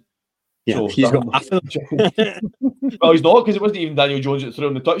this season. Yeah, so he's got half of them. Well, he's not, because it wasn't even Daniel Jones that threw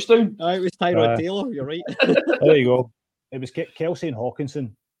him the touchdown. It was Tyrod Taylor, you're right. There you go. It was Kelsey and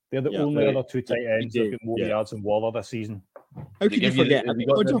Hawkinson They're the only other two tight ends that have got more yards than Waller this season. How could you forget? Have you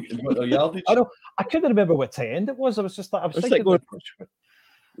got their yardage? I couldn't remember what tight end it was. I was just like, I was thinking.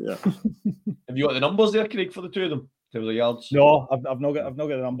 Yeah. Have you got the numbers there, Craig, for the two of them in terms of yards? No, I've not got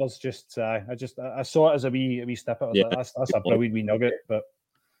the numbers. Just I saw it as a wee snippet. I was like, that's a brilliant wee nugget. But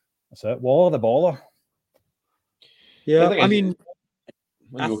that's it. Waller the baller. Yeah, I mean,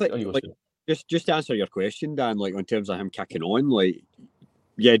 just to answer your question, Dan, like in terms of him kicking on, like,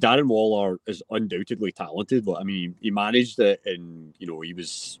 yeah, Darren Waller is undoubtedly talented. But I mean, he managed it, and he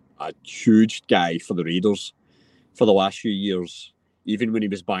was a huge guy for the Raiders for the last few years. Even when he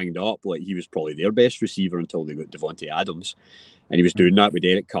was banged up, like he was probably their best receiver until they got Devontae Adams, and he was doing that with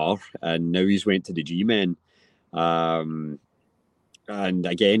Derek Carr, and now he's went to the G-men. And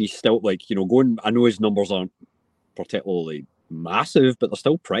again, he's still going. I know his numbers aren't particularly massive, but they're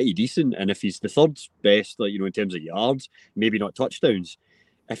still pretty decent. And if he's the third best, in terms of yards, maybe not touchdowns,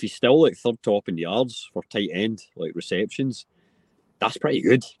 if he's still third top in yards for tight end, receptions, that's pretty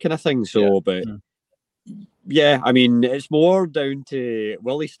good kind of thing. So, but yeah, I mean, it's more down to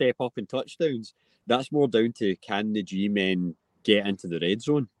will he step up in touchdowns? That's more down to can the G-men get into the red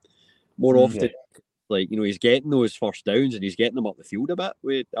zone more often. He's getting those first downs and he's getting them up the field a bit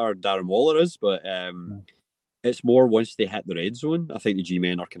with our Darren Waller is, but it's more once they hit the red zone. I think the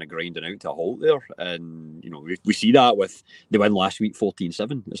G-men are kind of grinding out to a halt there, and we see that with the win last week,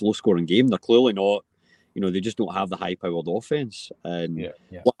 14-7. It's a low-scoring game. They're clearly not. They just don't have the high-powered offense. And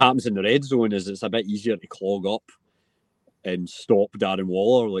what happens in the red zone is it's a bit easier to clog up and stop Darren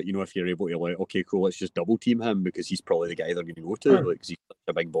Waller. If you're able to, okay, cool, let's just double team him because he's probably the guy they're going to go to, because he's such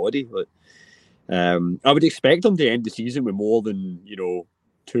a big body. I would expect him to end the season with more than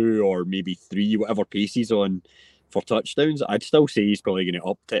 2 or maybe 3, whatever pace he's on for touchdowns. I'd still say he's probably going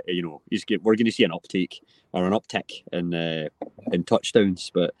to we're going to see an uptick in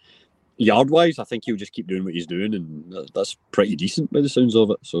touchdowns, but yard-wise, I think he'll just keep doing what he's doing, and that's pretty decent by the sounds of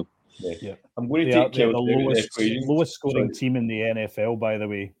it. So, I'm going to take the lowest scoring team in the NFL, by the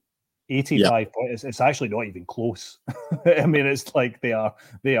way. 85 points. It's actually not even close. I mean, it's like they are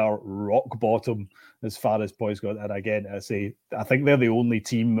rock bottom as far as points go. And again, I think they're the only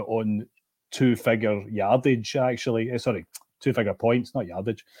team on 2-figure yardage. Actually, sorry, 2-figure points, not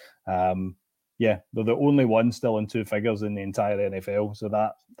yardage. They're the only one still in 2 figures in the entire NFL. So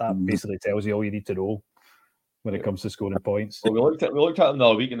that basically tells you all you need to know when it comes to scoring points. Well, we looked at them the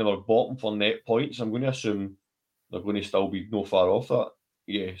other week and they were bottom for net points. I'm going to assume they're going to still be no far off that.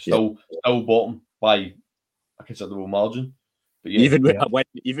 Yeah, still bottom by a considerable margin. But even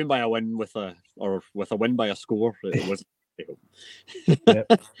by a win with a win by a score, it wasn't.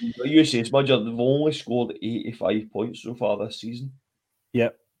 You say, Smudger, they've only scored 85 points so far this season.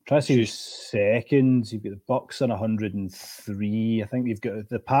 Yep. Try to see who's second. You've got the Bucks on 103. I think you've got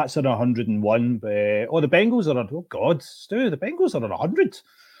the Pats on 101. But the Bengals are on. Oh God, Stu, the Bengals are on 100.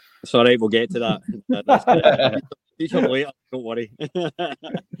 It's all right. We'll get to that. Later, don't worry. But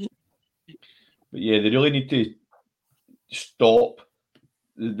yeah, they really need to stop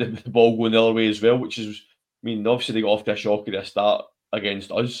the ball going the other way as well, which is, I mean, obviously they got off to a shocker to start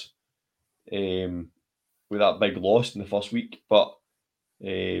against us with that big loss in the first week. But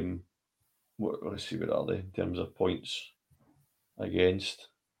let's see, where are they in terms of points against?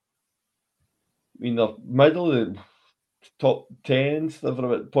 I mean, they're middle of the top 10th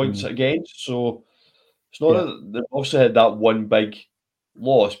for points against, so it's not that they've obviously had that one big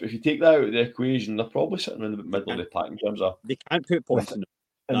loss, but if you take that out of the equation, they're probably sitting in the middle of the pack in terms of... They can't put points in.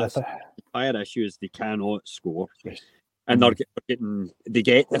 That's the entire issue is they cannot score. And they're getting...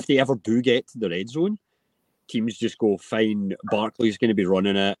 If they ever do get to the red zone, teams just go, fine, Barkley's going to be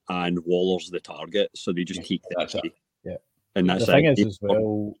running it and Waller's the target, so they just take that. Yeah. And that's the thing is as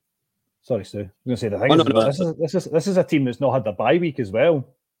well... Sorry, Stu. I was going to say, the thing this is a team that's not had the bye week as well.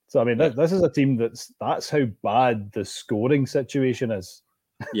 So, I mean, this is a team that's how bad the scoring situation is.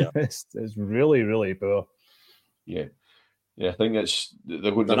 Yeah. it's really, really poor. Yeah. I think they've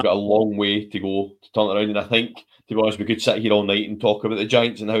got a long way to go to turn it around. And I think, to be honest, we could sit here all night and talk about the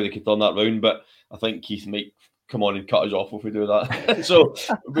Giants and how they could turn that around, but I think Keith might come on and cut us off if we do that. So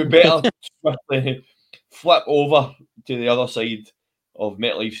we better swiftly flip over to the other side of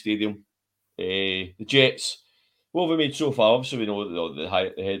MetLife Stadium. The Jets. What have we made so far? Obviously, we know the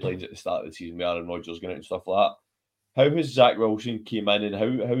headlines at the start of the season with Aaron Rodgers going out and stuff like that. How has Zach Wilson came in and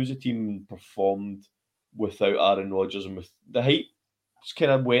how has the team performed without Aaron Rodgers, and with the hype just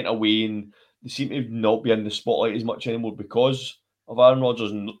kind of went away and they seem to not be in the spotlight as much anymore because of Aaron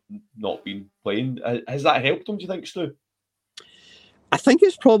Rodgers not being playing? Has that helped him, do you think, Stu? I think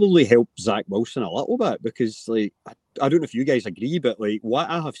it's probably helped Zach Wilson a little bit because I don't know if you guys agree, but like what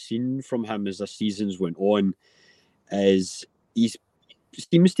I have seen from him as the seasons went on is he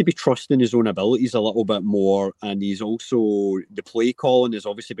seems to be trusting his own abilities a little bit more, and he's also the play calling has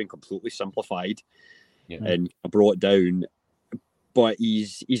obviously been completely simplified and brought down. But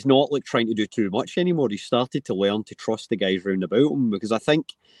he's not like trying to do too much anymore. He's started to learn to trust the guys round about him, because I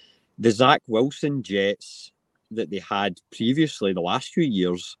think the Zach Wilson Jets that they had previously the last few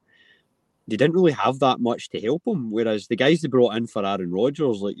years, they didn't really have that much to help him. Whereas the guys they brought in for Aaron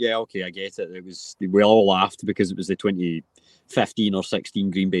Rodgers, like, yeah, okay, I get it. We all laughed because it was the 2015 or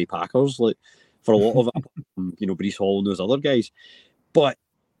 16 Green Bay Packers. Like, for a lot of it, Breece Hall and those other guys. But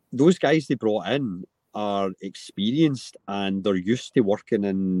those guys they brought in are experienced and they're used to working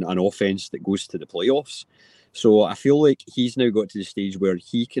in an offense that goes to the playoffs. So I feel like he's now got to the stage where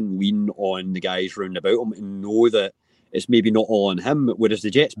he can lean on the guys round about him and know that it's maybe not all on him. Whereas the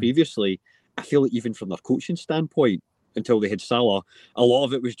Jets previously, I feel like even from their coaching standpoint, until they had Salah, a lot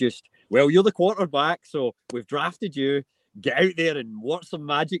of it was just, well, you're the quarterback, so we've drafted you. Get out there and work some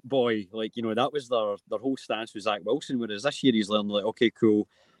magic, boy. Like, that was their whole stance with Zach Wilson. Whereas this year he's learned, like, okay, cool.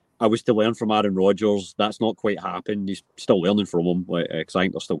 I was to learn from Aaron Rodgers. That's not quite happened. He's still learning from him, because I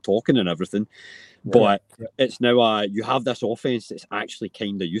think they're still talking and everything. But it's now you have this offense that's actually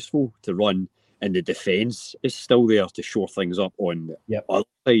kind of useful to run, and the defense is still there to shore things up on the other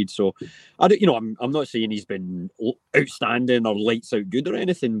side. So I don't, I'm not saying he's been outstanding or lights out good or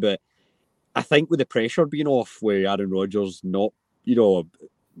anything, but I think with the pressure being off, with Aaron Rodgers not, not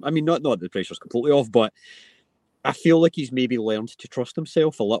the pressure's completely off, but I feel like he's maybe learned to trust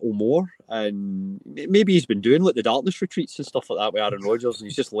himself a little more, and maybe he's been doing like the darkness retreats and stuff like that with Aaron Rodgers, and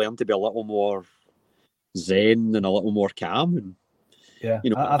he's just learned to be a little more zen and a little more calm. And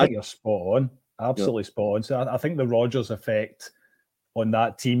I think you're spot on, absolutely spot on. So I think the Rodgers effect on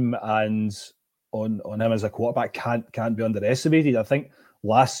that team and on him as a quarterback can't be underestimated. I think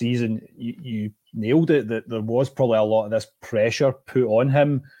last season you nailed it, that there was probably a lot of this pressure put on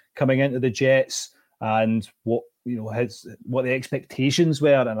him coming into the Jets, and what the expectations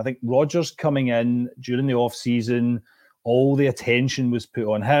were. And I think Rodgers coming in during the off season, all the attention was put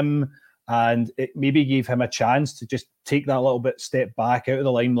on him, and it maybe gave him a chance to just take that little bit step back out of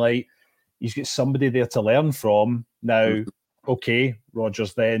the limelight. He's got somebody there to learn from now. Okay,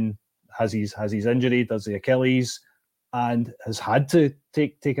 Rodgers then has his injury, does the Achilles, and has had to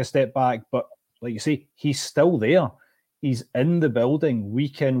take a step back. But like you say, he's still there. He's in the building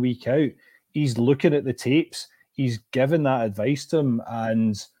week in, week out. He's looking at the tapes. He's given that advice to him,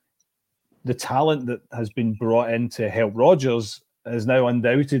 and the talent that has been brought in to help Rodgers has now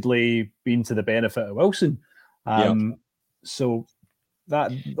undoubtedly been to the benefit of Wilson. So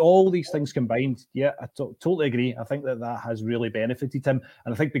that all these things combined, I totally agree. I think that has really benefited him,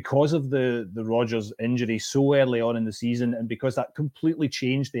 and I think because of the Rodgers injury so early on in the season, and because that completely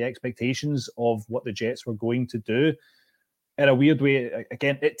changed the expectations of what the Jets were going to do, in a weird way,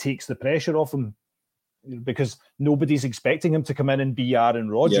 again, it takes the pressure off him, because nobody's expecting him to come in and be Aaron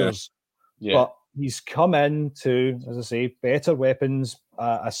Rodgers. But he's come in to, as I say, better weapons,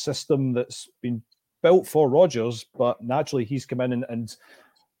 a system that's been built for Rodgers, but naturally he's come in and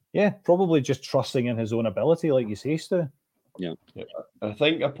probably just trusting in his own ability, like you say, Stu. I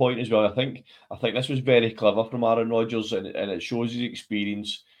think a point as well. I think this was very clever from Aaron Rodgers, and it shows his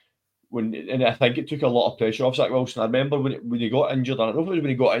experience. And I think it took a lot of pressure off Zach Wilson. I remember when he got injured. I don't know if it was when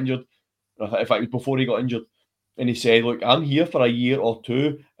he got injured, or in fact it was before he got injured. And he said, "Look, I'm here for a year or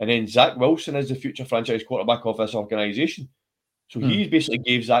two, and then Zach Wilson is the future franchise quarterback of this organisation." So he basically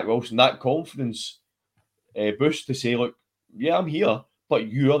gave Zach Wilson that confidence boost to say, "Look, I'm here, but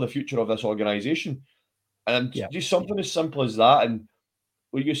you are the future of this organisation." And just something as simple as that, and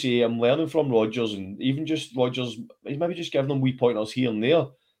what you say, I'm learning from Rodgers, and even just Rodgers, he's maybe just giving them wee pointers here and there.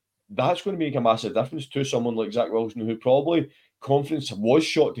 That's going to make a massive difference to someone like Zach Wilson, who probably confidence was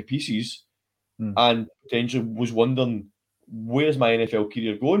shot to pieces and potentially was wondering, where's my NFL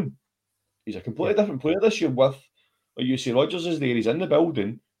career going? He's a completely different player this year with, like you say, Rodgers is there, he's in the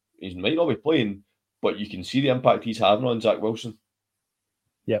building, he might not be playing, but you can see the impact he's having on Zach Wilson.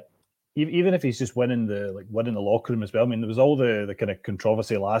 Even if he's just winning the locker room as well. I mean, there was all the kind of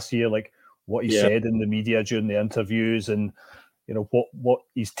controversy last year, like what he said in the media during the interviews, and what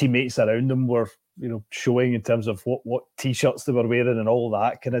his teammates around him were showing in terms of what t-shirts they were wearing and all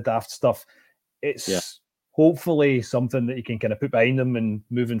that kind of daft stuff. It's hopefully something that you can kind of put behind him, and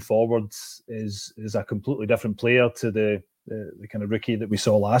moving forwards is a completely different player to the kind of rookie that we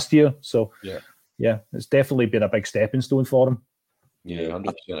saw last year. So it's definitely been a big stepping stone for him.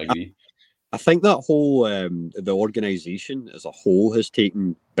 100% agree. I think that whole the organisation as a whole has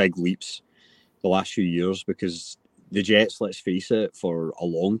taken big leaps the last few years, because the Jets, let's face it, for a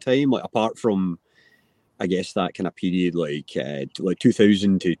long time, like apart from, I guess, that kind of period like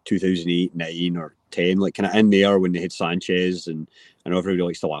 2000 to 2008, 9 or 10, like kind of in there when they had Sanchez, and I know everybody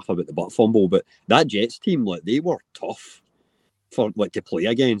likes to laugh about the butt fumble, but that Jets team, like they were tough for like to play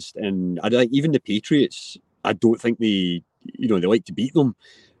against, and I like even the Patriots. I don't think they like to beat them,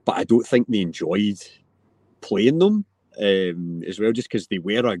 but I don't think they enjoyed playing them as well, just because they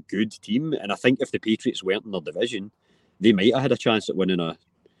were a good team. And I think if the Patriots weren't in their division, they might have had a chance at winning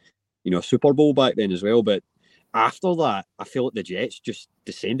a Super Bowl back then as well. But after that, I feel like the Jets just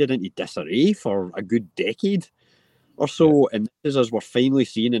descended into disarray for a good decade or so. And this is as we're finally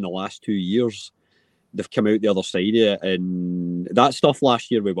seeing in the last 2 years, they've come out the other side of it. And that stuff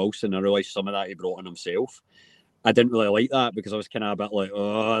last year with Wilson, I realised some of that he brought on himself. I didn't really like that because I was kind of a bit like,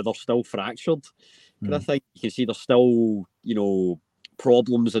 oh, they're still fractured. And I think you can see there's still,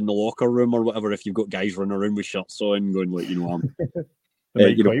 problems in the locker room or whatever if you've got guys running around with shirts on going like, the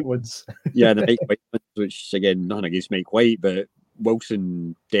Mike White ones. Yeah, the Mike White ones, which again, nothing against Mike White, but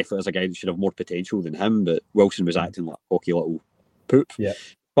Wilson definitely is a guy that should have more potential than him, but Wilson was acting like a cocky little poop. Yeah.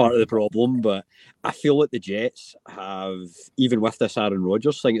 Part of the problem, but I feel like the Jets have, even with this Aaron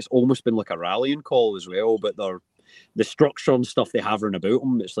Rodgers thing, it's almost been like a rallying call as well, but the structure and stuff they have around about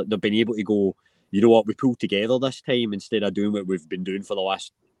them, it's like they've been able to go, you know what, we pulled together this time instead of doing what we've been doing for the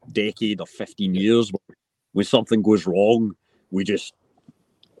last decade or 15 years. When something goes wrong, we just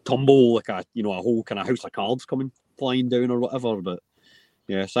tumble like a whole kind of house of cards coming flying down or whatever. But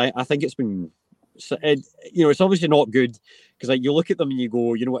yes, I think it's been, it's obviously not good because like you look at them and you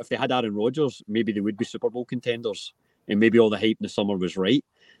go, you know what, if they had Aaron Rodgers, maybe they would be Super Bowl contenders, and maybe all the hype in the summer was right.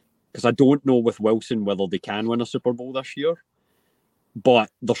 Because I don't know with Wilson whether they can win a Super Bowl this year.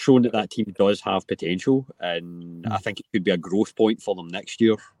 But they're showing that team does have potential, and I think it could be a growth point for them next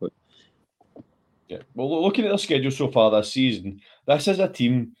year. But... Yeah, well, looking at their schedule so far this season, this is a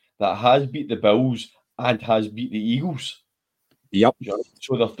team that has beat the Bills and has beat the Eagles. Yep.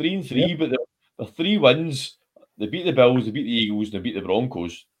 So they're 3-3, but they're 3 wins. They beat the Bills, they beat the Eagles, they beat the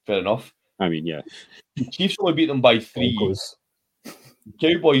Broncos. Fair enough. I mean, yeah. The Chiefs only beat them by 3. Broncos. The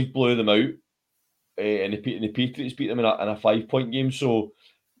Cowboys blew them out. And the Patriots beat them in a 5-point game. So,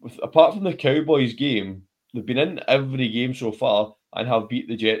 apart from the Cowboys game, they've been in every game so far and have beat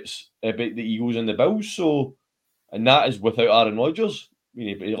the Jets, beat the Eagles and the Bills. So, and that is without Aaron Rodgers. I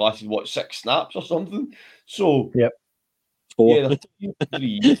mean, he lasted 6 snaps or something. So, yep. Yeah, they're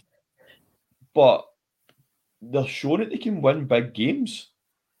 3, but they're showing that they can win big games.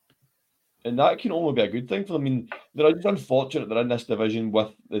 And that can only be a good thing for them. I mean, they're just unfortunate they're in this division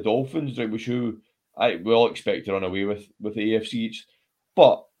with the Dolphins, right, which we all expect to run away with the AFC East.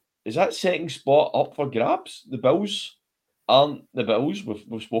 But is that second spot up for grabs? The Bills aren't the Bills.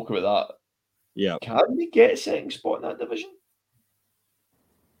 We've spoken about that. Yeah. Can they get a second spot in that division?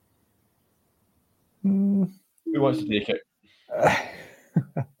 Who wants to take it?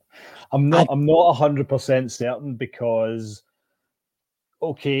 I'm not 100% certain because,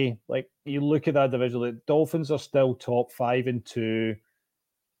 okay, like you look at that division, the Dolphins are still top 5-2.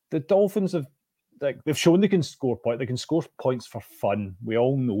 The Dolphins they've shown they can score points. They can score points for fun. We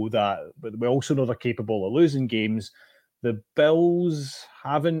all know that, but we also know they're capable of losing games. The Bills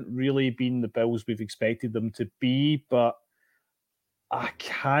haven't really been the Bills we've expected them to be, but I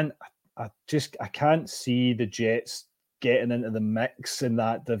can't see the Jets getting into the mix in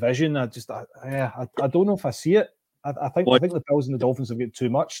that division. I don't know if I see it. I think the Bills and the Dolphins have got too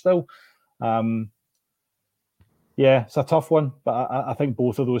much still. Yeah, it's a tough one, but I think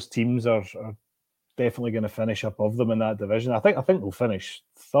both of those teams are definitely going to finish above them in that division. I think they'll finish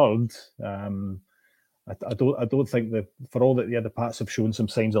third. I don't think that for all that the Pats have shown some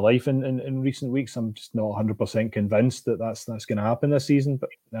signs of life in recent weeks. I'm just not 100% convinced that that's going to happen this season.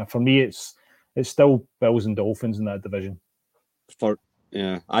 But for me, it's still Bills and Dolphins in that division.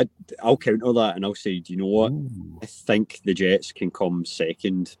 I'll counter that and I'll say, do you know what? Ooh. I think the Jets can come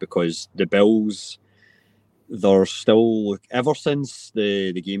second because the Bills, they're still, ever since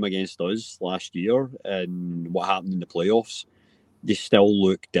the game against us last year and what happened in the playoffs, they still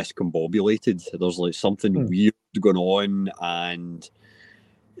look discombobulated. There's like something weird going on, and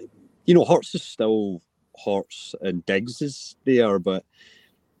Hurts is still Hurts and Diggs is there, but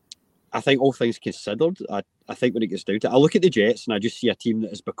I think all things considered, I think when it gets down to it, I look at the Jets and I just see a team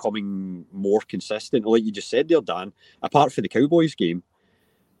that is becoming more consistent. Like you just said there, Dan, apart from the Cowboys game,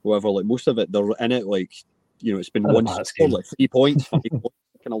 however, like most of it, they're in it like, it's been one score, like 3 points, 5 points,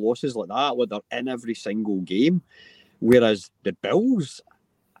 kind of losses like that, where they're in every single game. Whereas the Bills,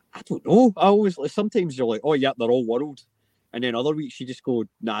 I don't know. I always sometimes you're like, oh yeah, they're all world, and then other weeks you just go,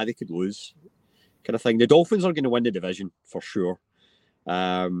 nah, they could lose. kind of thing. The Dolphins are going to win the division for sure.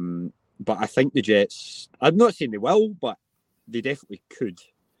 But I think the Jets, I'm not saying they will, but they definitely could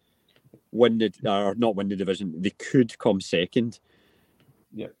not win the division. They could come second.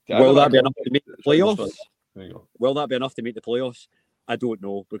 Yeah. Will that be enough to make the playoffs? There you go. Will that be enough to make the playoffs? I don't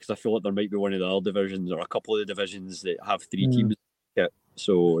know, because I feel like there might be one of the other divisions or a couple of the divisions that have 3 teams. Yeah.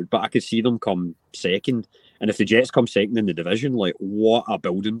 So, but I could see them come second. And if the Jets come second in the division, like, what a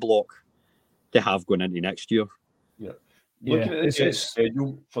building block to have going into next year. Yeah. Looking at the Jets'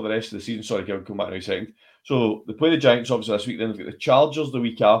 schedule for the rest of the season, sorry, Kevin, come back in a second. So they play the Giants obviously this week, then they've got the Chargers the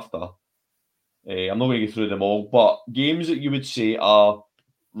week after. I'm not going to go through them all, but games that you would say are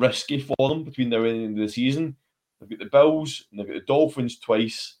risky for them between now and the end of the season. They've got the Bills, and they've got the Dolphins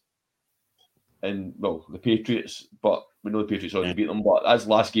twice, and, well, the Patriots, but we know the Patriots already beat them, but that's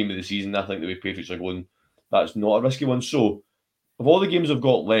the last game of the season. I think the way Patriots are going, that's not a risky one. So, of all the games they've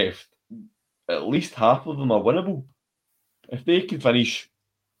got left, at least half of them are winnable. If they can finish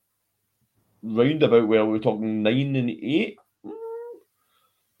round about where we're talking 9 and 8,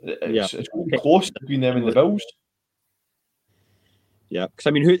 it's going to be close between them and the Bills. Yeah, because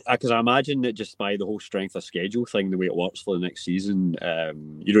I mean, I imagine that just by the whole strength of schedule thing, the way it works for the next season,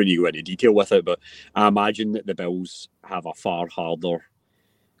 you don't need to go into detail with it, but I imagine that the Bills have a far harder,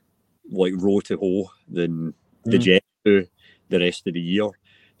 like, row to hoe than the Jets do the rest of the year.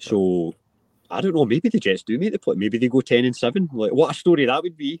 So I don't know. Maybe the Jets do make the play. Maybe they go 10-7. Like, what a story that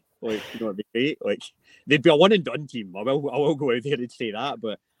would be! Like, you know, it'd be great. Like, they'd be a one and done team. I will go out there and say that,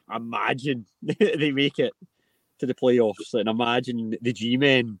 but imagine they make it to the playoffs, and imagine the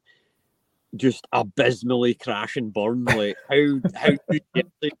G-men just abysmally crash and burn. Like, how good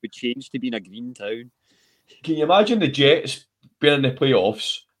it would change to be in a green town. Can you imagine the Jets being in the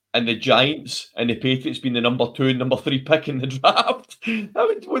playoffs and the Giants and the Patriots being the number 2 and number 3 pick in the draft? That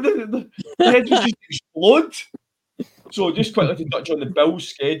would the head would just explode. So just quickly to touch on the Bills'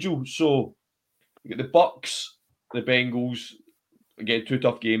 schedule. So you get the Bucks, the Bengals, again 2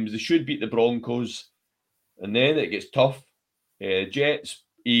 tough games. They should beat the Broncos. And then it gets tough. Jets,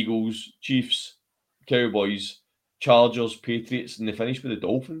 Eagles, Chiefs, Cowboys, Chargers, Patriots, and they finish with the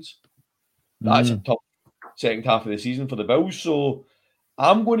Dolphins. That's a tough second half of the season for the Bills. So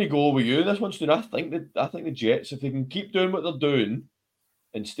I'm going to go with you this one, Stu. I think the Jets, if they can keep doing what they're doing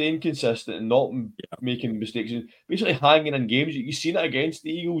and staying consistent and not making mistakes, and basically hanging in games. You've seen it against the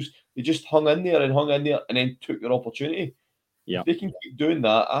Eagles. They just hung in there and then took their opportunity. If they can keep doing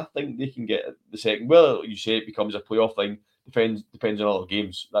that, I think they can get the second. Well, you say it becomes a playoff thing. Depends on other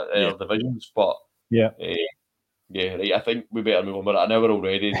games, other divisions. But right. I think we better move on. We're at an hour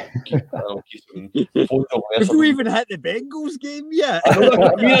already. Have we even hit the Bengals game yet? I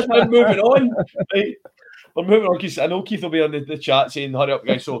mean, that's why I'm moving on. Right? We're moving on because I know Keith will be on the chat saying, "Hurry up,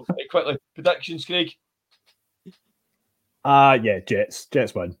 guys!" So quickly, predictions, Craig.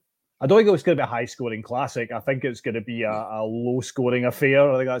 Jets win. I don't think it's going to be a high-scoring classic. I think it's going to be a low-scoring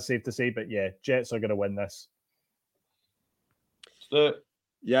affair. I think that's safe to say. But yeah, Jets are going to win this.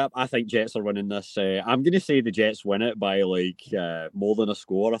 Yeah, I think Jets are winning this. I'm going to say the Jets win it by more than a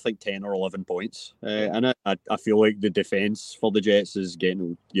score. I think 10 or 11 points. And I feel like the defense for the Jets is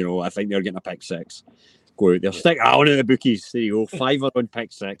getting, I think they're getting a pick 6. Go out there, stick that on at the bookies. There you go, 5 on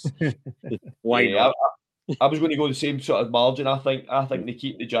pick 6. Why not? I was going to go the same sort of margin. I think they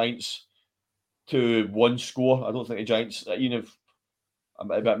keep the Giants to 1 score. I don't think the Giants, even if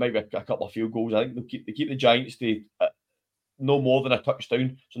it might be a couple of field goals, I think they keep the Giants to no more than a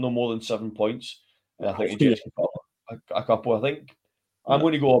touchdown, so no more than 7 points. And I think the Jets can put a couple. I think I'm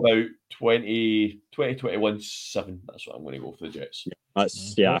going to go about 20-21-7. That's what I'm going to go for the Jets. I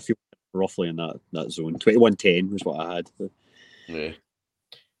feel roughly in that zone. 21-10 was what I had. Yeah.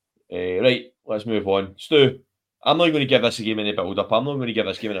 Right, let's move on. Stu, I'm not going to give this a game any build-up. I'm not going to give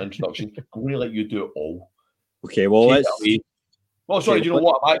this game an introduction. I'm going to let you do it all. Okay, well, let's... Oh, sorry, do you know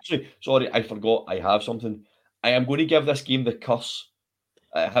what? Sorry, I forgot. I have something. I am going to give this game the curse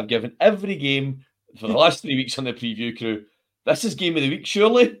I have given every game for the last 3 weeks on the Preview Cru. This is game of the week,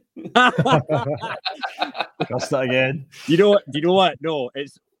 surely? Curse that again. Do you know what? No,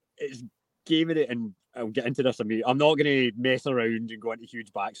 it's game of it, and I'll get into this. I mean, I'm not going to mess around and go into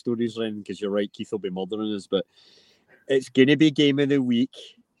huge backstories or anything, because you're right, Keith will be murdering us, but it's going to be game of the week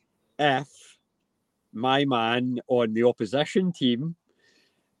if my man on the opposition team,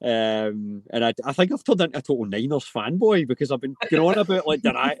 and I think I've turned into a total Niners fanboy, because I've been going on about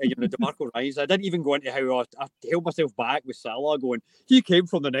DeMarco Ryans. I didn't even go into how I held myself back with Salah going, he came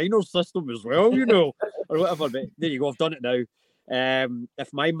from the Niners system as well, or whatever. But there you go, I've done it now.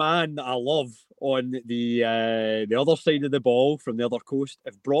 If my man that I love on the other side of the ball from the other coast,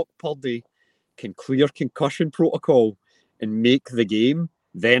 if Brock Purdy can clear concussion protocol and make the game,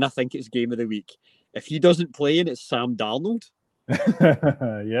 then I think it's game of the week. If he doesn't play and it's Sam Darnold,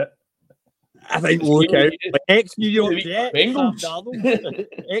 yeah. I think look out. Like, ex-New York Jet, Sam Darnold,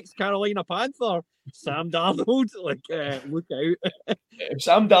 ex-Carolina Panther, Sam Darnold. Like, look out. If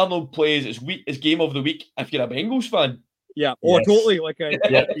Sam Darnold plays, it's game of the week if you're a Bengals fan. Yeah, Yes. totally. Like,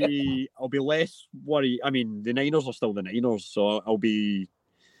 I'll be less worried. I mean, the Niners are still the Niners, so I'll be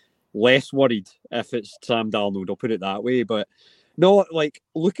less worried if it's Sam Darnold. I'll put it that way. But no, like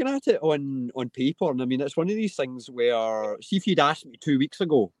looking at it on paper, and I mean, it's one of these things where, see, if you'd asked me 2 weeks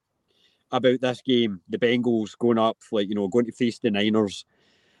ago about this game, the Bengals going up, like, going to face the Niners,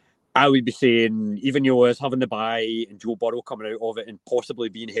 I would be saying, even us having the bye and Joe Burrow coming out of it and possibly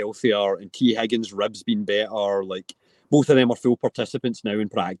being healthier and T. Higgins' ribs being better, like both of them are full participants now in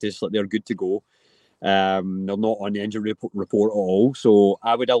practice, like they're good to go. They're not on the injury report at all. So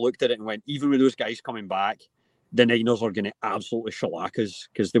I would have looked at it and went, even with those guys coming back, the Niners are going to absolutely shellac us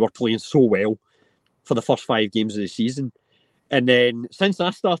because they were playing so well for the first 5 games of the season. And then since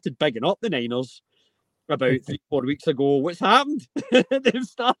I started bigging up the Niners about 3-4 weeks ago, what's happened? They've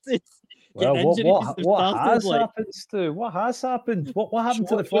started getting injuries. What has happened, Stu? What has happened? What happened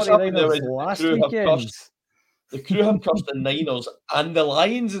to the 49ers last weekend? The Crew have cursed the Niners and the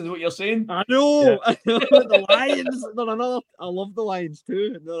Lions, is what you're saying? I know. Yeah. The Lions, they're another. I love the Lions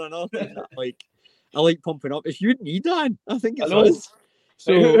too. They're another. I like pumping up. It's you and me, Dan. I think it's us.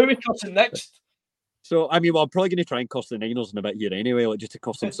 So who are we cursing next? So, I mean, I'm probably going to try and curse the Niners in a bit here anyway, like just to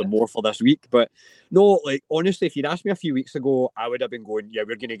curse them some more for this week. But no, like, honestly, if you'd asked me a few weeks ago, I would have been going, yeah,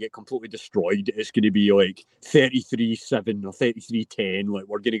 we're going to get completely destroyed. It's going to be like 33-7 or 33-10. Like,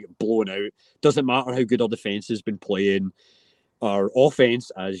 we're going to get blown out. Doesn't matter how good our defense has been playing. Our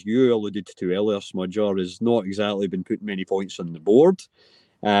offense, as you alluded to earlier, Smudger, has not exactly been putting many points on the board.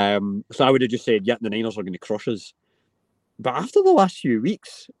 So I would have just said, yeah, the Niners are going to crush us. But after the last few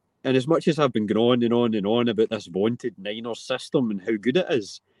weeks, and as much as I've been going on and on and on about this vaunted Niners system and how good it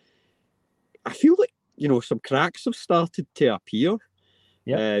is, I feel like, some cracks have started to appear.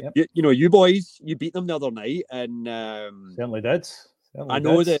 Yeah. You boys, you beat them the other night. And certainly did. I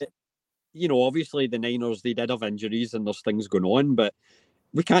know that, obviously the Niners, they did have injuries and there's things going on, but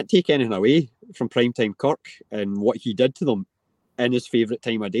we can't take anything away from Primetime Kirk and what he did to them in his favourite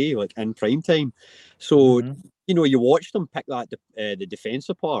time of day, like in primetime. So, you watch them pick that the defence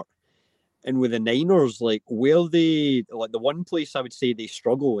apart. And with the Niners, like where they, like the one place I would say they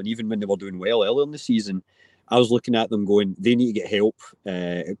struggle, and even when they were doing well earlier in the season, I was looking at them going, they need to get help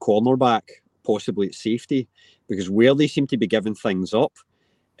at cornerback, possibly at safety, because where they seem to be giving things up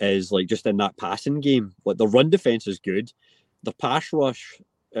is like just in that passing game. Like the run defence is good, the pass rush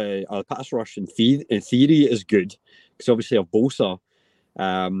in theory is good, because obviously of Bosa,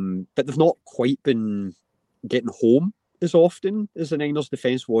 but they've not quite been getting home as often as the Niners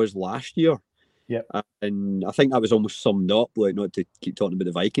defence was last year. Yeah. And I think that was almost summed up, like not to keep talking about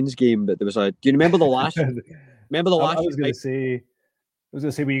the Vikings game, but there was do you remember the last I was going to say,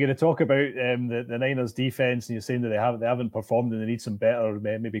 were you going to talk about the Niners defense and you're saying that they haven't performed and they need some better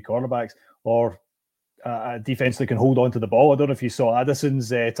maybe cornerbacks or a defense that can hold on to the ball? I don't know if you saw Addison's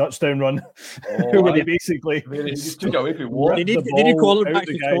touchdown run, where they basically took away from Ward. They need cornerbacks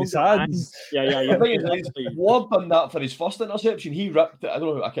the guy's hands. Yeah. Ward done that for his first interception. He ripped it. I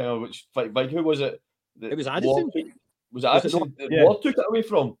don't know. I can't remember which fight. Like, who was it? It was Addison. Was it Addison? Ward took it away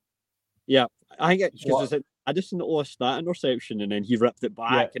from. Yeah, I think it's because it's Addison that lost that interception, and then he ripped it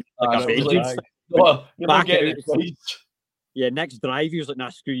back and like a vengeance. Back out. Yeah, next drive, he was like, nah,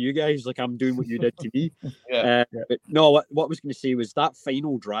 screw you guys. Like, I'm doing what you did to me. But no, what I was going to say was that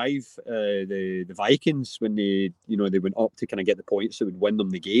final drive, the Vikings, when they went up to kind of get the points that would win them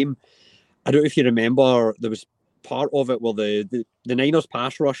the game. I don't know if you remember, there was part of it where the Niners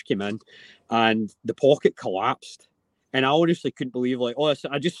pass rush came in and the pocket collapsed. And I honestly couldn't believe, like,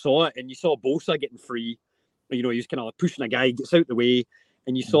 I just saw it, and you saw Bosa getting free. He was kind of like pushing a guy, gets out the way,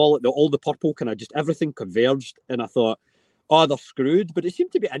 and you saw like all the purple kind of just everything converged. And I thought, they're screwed, but it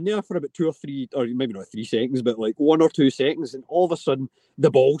seemed to be in there for about 2 or 3, or maybe not 3 seconds, but like 1 or 2 seconds, and all of a sudden the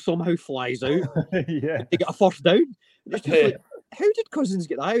ball somehow flies out. Yeah, they get a first down. And it's just like, how did Cousins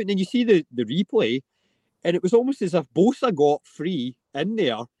get that out? And then you see the replay, and it was almost as if Bosa got free in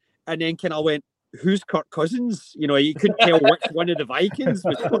there, and then kind of went, "Who's Kirk Cousins?" You couldn't tell which one of the Vikings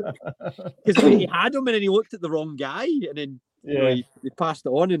was, because he had him, and then he looked at the wrong guy, and then he passed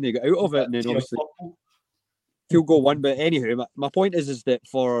it on, and they got out of it, and then obviously. Field goal one, but anywho, my point is that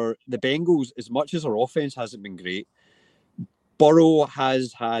for the Bengals, as much as our offense hasn't been great, Burrow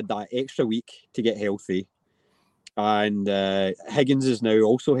has had that extra week to get healthy, and Higgins is now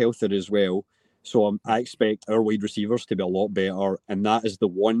also healthier as well. So I expect our wide receivers to be a lot better, and that is the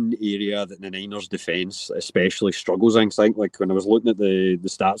one area that the Niners' defense especially struggles in. 'Cause I think, like, when I was looking at the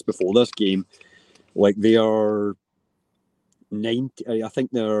stats before this game, like, they are 90. I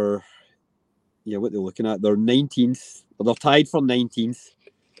think they're what they're looking at. They're 19th. They're tied for 19th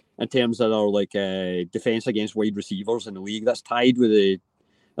in terms of their like defense against wide receivers in the league. That's tied with the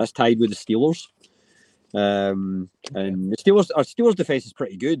Steelers. And the Steelers defense is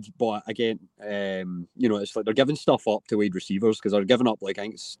pretty good, but again, it's like they're giving stuff up to wide receivers because they're giving up, like, I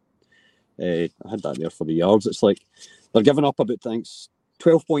think it's, I had that there for the yards. It's like they're giving up about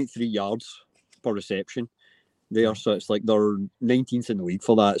 12.3 yards per reception there, so it's like they're 19th in the league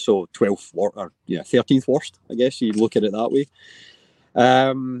for that. So 13th worst, I guess you'd look at it that way.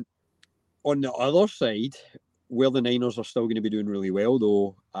 On the other side, where the Niners are still going to be doing really well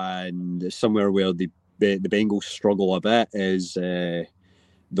though, and somewhere where the Bengals struggle a bit, is the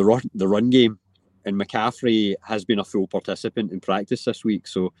run game. And McCaffrey has been a full participant in practice this week,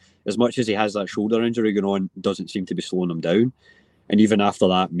 so as much as he has that shoulder injury going on, doesn't seem to be slowing him down. And even after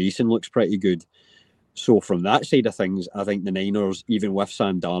that, Mason looks pretty good. So from that side of things, I think the Niners, even with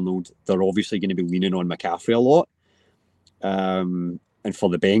Sam Darnold, they're obviously going to be leaning on McCaffrey a lot. And for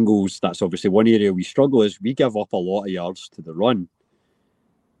the Bengals, that's obviously one area we struggle, is we give up a lot of yards to the run.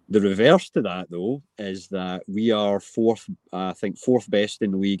 The reverse to that, though, is that we are fourth best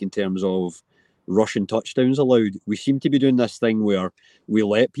in the league in terms of rushing touchdowns allowed. We seem to be doing this thing where we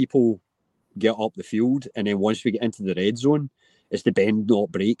let people get up the field, and then once we get into the red zone, it's the bend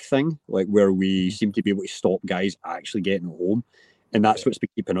not break thing, like where we seem to be able to stop guys actually getting home, and that's what's been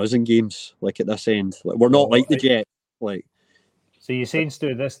keeping us in games. Like at this end, like, we're not like the Jets. Like, so you're saying,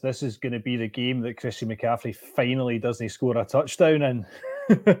 Stu, this is going to be the game that Christian McCaffrey finally doesn't score a touchdown in?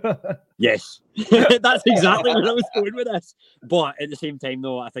 Yes, that's exactly where I was going with this. But at the same time,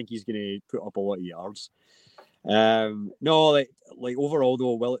 though, I think he's going to put up a lot of yards. No, like overall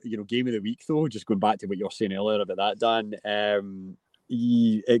though, well, game of the week though, just going back to what you were saying earlier about that, Dan,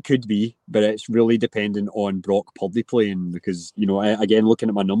 it could be, but it's really dependent on Brock Purdy playing, because again, looking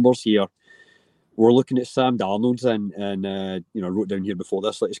at my numbers here, we're looking at Sam Darnold's and I wrote down here before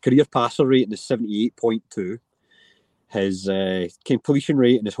this, like, his career passer rating is 78.2. His completion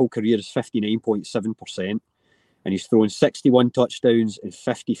rate in his whole career is 59.7%, and he's thrown 61 touchdowns and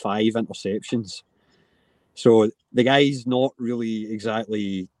 55 interceptions. So the guy's not really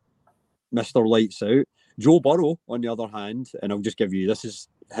exactly Mr. Lights Out. Joe Burrow, on the other hand, and I'll just give you, this is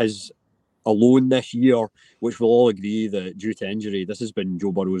his alone this year, which we'll all agree that due to injury, this has been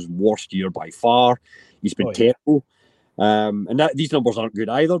Joe Burrow's worst year by far. He's been terrible. And these numbers aren't good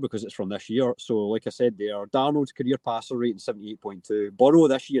either because it's from this year. So like I said there, Darnold's career passer rating 78.2. Burrow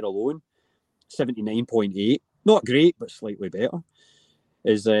this year alone, 79.8. Not great, but slightly better.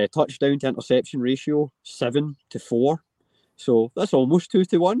 His touchdown to interception ratio, 7-4. So that's almost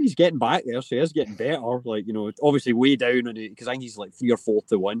 2-1. He's getting back there, so he is getting better. Like, obviously way down on it, because I think he's like 3 or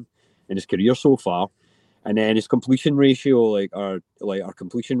 4-1 in his career so far. And then his completion ratio, like our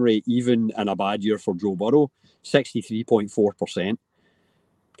completion rate, even in a bad year for Joe Burrow, 63.4%. Kind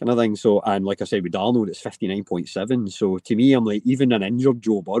of thing. So, and like I said, with Darnold, it's 59.7. So to me, I'm like, even an injured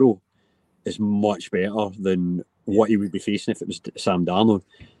Joe Burrow is much better than what he would be facing if it was Sam Darnold.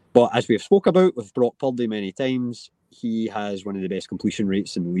 But as we've spoke about with Brock Purdy many times, he has one of the best completion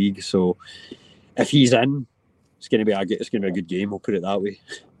rates in the league. So if he's in, it's going to be a good game. We'll put it that way.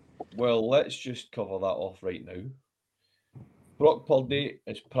 Well, let's just cover that off right now. Brock Purdy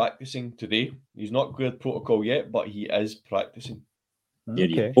is practicing today. He's not cleared protocol yet, but he is practicing.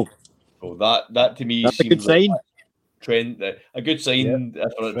 Okay. So that to me That's seems a good sign. Trend, a good sign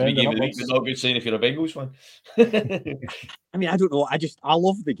for it to be game of the week, but not a good sign if you're a Bengals fan. I mean, I don't know. I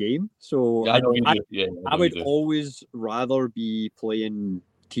love the game, so yeah, I would always rather be playing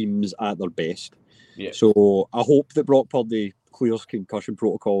teams at their best. Yeah. So I hope that Brock Purdy clears concussion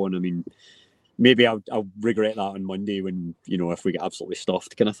protocol, and I mean, maybe I'll regret that on Monday when if we get absolutely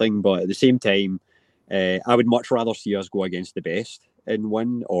stuffed, kind of thing. But at the same time, I would much rather see us go against the best and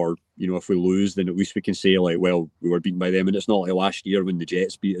win, or if we lose, then at least we can say, like, well, we were beaten by them, and it's not like last year when the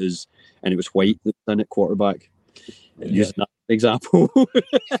Jets beat us and it was White that was in at quarterback. Using that example.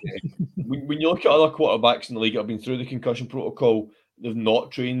 When you look at other quarterbacks in the league that have been through the concussion protocol, they've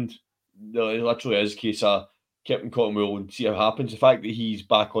not trained. There literally is a case of keep him cotton wool and see how it happens. The fact that he's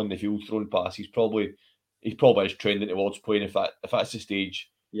back on the field throwing passes, he's probably is trending towards playing. If that's the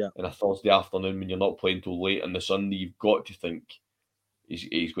stage, in a Thursday afternoon when you're not playing till late on the Sunday, you've got to think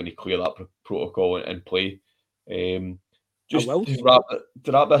he's going to clear that protocol and play. Just to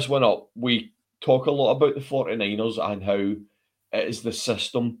wrap this one up, we talk a lot about the 49ers and how it is the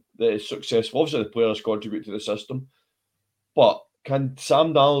system that is successful. Obviously, the players contribute to the system, but can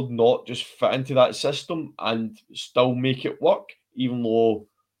Sam Darnold not just fit into that system and still make it work, even though,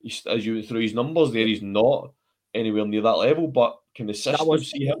 as you went through his numbers there, he's not anywhere near that level, but can the system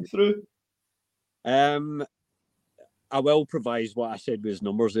see him through? I will provise what I said with his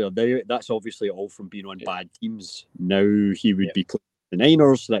numbers there. That's obviously all from being on bad teams. Now he would be playing the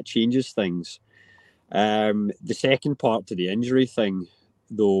Niners, so that changes things. The second part to the injury thing,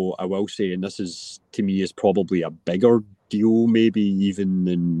 though, I will say, and this is, to me, is probably a bigger deal, maybe even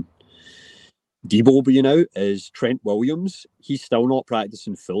than Debo being out, is Trent Williams. He's still not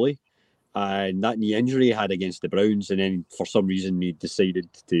practicing fully. And that knee injury he had against the Browns, and then for some reason he decided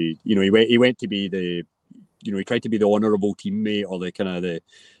to, he went to be the, he tried to be the honourable teammate or the kind of the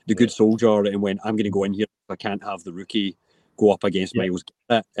good soldier, and went, I'm going to go in here. I can't have the rookie go up against Myles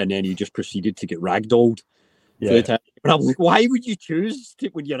Garrett, and then he just proceeded to get ragdolled. For the time. And I'm like, why would you choose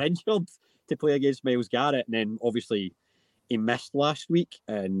when you're injured to play against Myles Garrett? And then obviously he missed last week,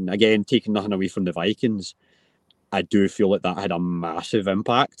 and again, taking nothing away from the Vikings, I do feel like that had a massive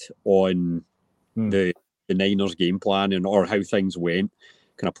impact on the Niners game plan or how things went,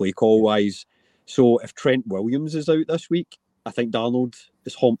 kind of play call wise. So if Trent Williams is out this week, I think Darnold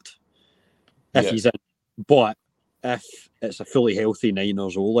is humped if he's in. But if it's a fully healthy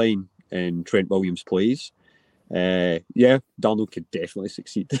Niners O-line and Trent Williams plays, Darnold could definitely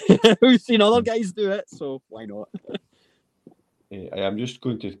succeed. We've seen other guys do it, so why not? I'm just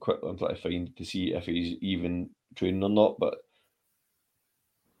going to quickly try to find to see if he's even training or not, but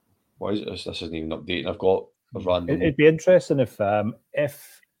why is it this isn't even updating? I've got a random. It'd be interesting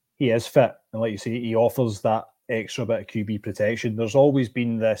if he is fit, and like you say, he offers that extra bit of QB protection. There's always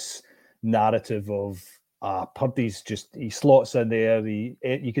been this narrative of Purdy's he slots in there.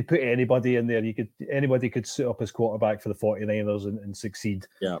 You could put anybody in there. Anybody could suit up as quarterback for the 49ers and succeed.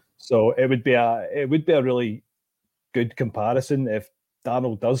 Yeah. So it would be a really good comparison if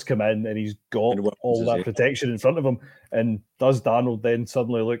Darnold does come in and he's got all that protection in front of him, and does Darnold then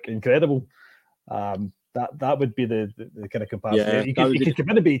suddenly look incredible? That would be the kind of comparison. He could come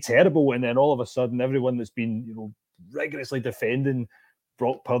in and be terrible, and then all of a sudden everyone that's been rigorously defending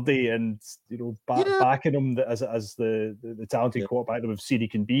Brock Purdy and backing him as the talented quarterback that we've seen he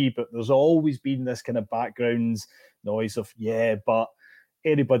can be, but there's always been this kind of background noise of but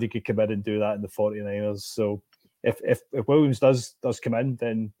anybody could come in and do that in the 49ers. So if Williams does come in,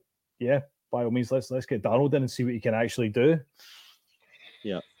 then by all means let's get Darnold in and see what he can actually do.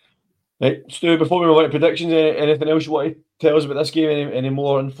 Yeah. Right, Stu, before we move on to predictions, anything else you want to tell us about this game? Any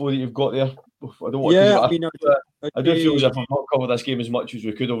more info that you've got there? I don't want I do feel as if we've not covered this game as much as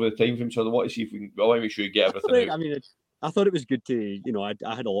we could over the time frame, so I want to see if we can. I want to make sure you get everything out. I thought it was good to,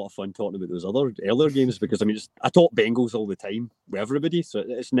 I had a lot of fun talking about those other earlier games because I talk Bengals all the time with everybody, so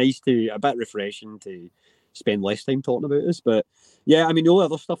it's nice a bit refreshing to spend less time talking about this. But the only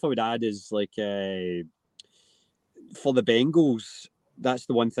other stuff I would add is for the Bengals, that's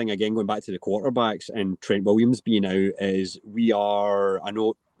the one thing, again, going back to the quarterbacks and Trent Williams being out, is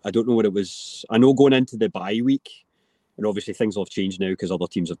I don't know what it was. I know going into the bye week, and obviously things will have changed now because other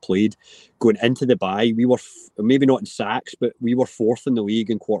teams have played. Going into the bye, we were maybe not in sacks, but we were fourth in the league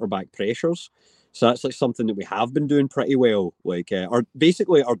in quarterback pressures. So that's something that we have been doing pretty well. Our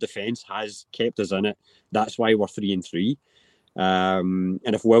defense has kept us in it. That's why we're 3-3. And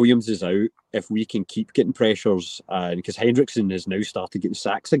if Williams is out, if we can keep getting pressures, because Hendrickson has now started getting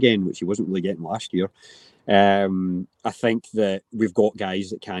sacks again, which he wasn't really getting last year. I think that we've got guys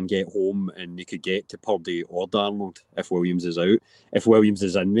that can get home and they could get to Purdy or Darnold if Williams is out. If Williams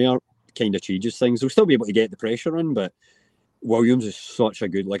is in there, kind of changes things. We'll still be able to get the pressure in, but Williams is such a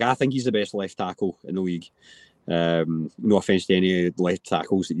good, I think he's the best left tackle in the league. No offense to any left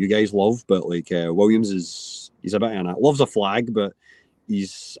tackles that you guys love, but Williams he's a bit loves a flag, but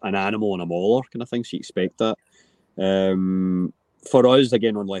he's an animal and a mauler kind of thing, so you expect that. For us,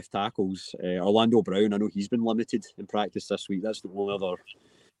 again, on left tackles, Orlando Brown, I know he's been limited in practice this week. That's the only other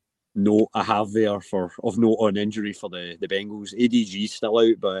note I have there of note on injury for the Bengals. ADG's still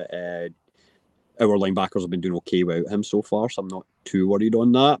out, but our linebackers have been doing okay without him so far, so I'm not too worried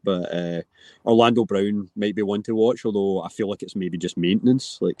on that. But Orlando Brown might be one to watch, although I feel like it's maybe just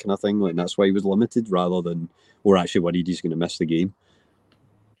maintenance, kind of thing. That's why he was limited, rather than we're actually worried he's going to miss the game.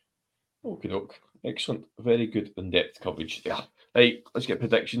 Okay, doke. Excellent. Very good in-depth coverage there. Right, let's get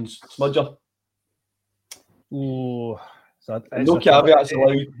predictions. Smudger. Oh, no caveats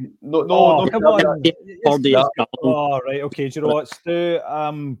allowed. No caveats. Oh, right. Okay, do you know what, Stu?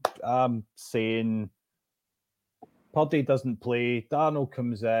 I'm saying Purdy doesn't play, Darnold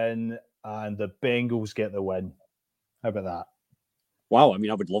comes in, and the Bengals get the win. How about that? Wow, I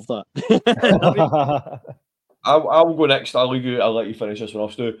mean, I would love that. I'll go next. I'll let you finish this one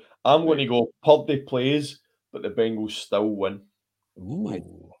off, Stu. I'm going to go Purdy plays, but the Bengals still win. My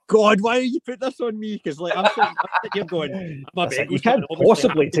God, why you put this on me? Because like I'm sitting here going, I'm a Bengals you can't fan,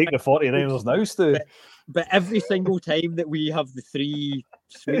 possibly take the 49ers now, Stu. But every single time that we have the 3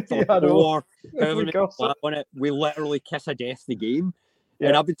 sweep or Yeah, I know. 4, however many on it, we literally kiss a death the game. Yeah.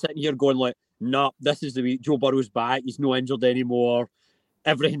 And I've been sitting here going like, nah, this is the week. Joe Burrow's back. He's no injured anymore.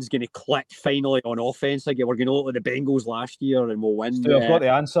 Everything's going to click finally on offense again. We're going to look like the Bengals last year and we'll win. Stu, I've got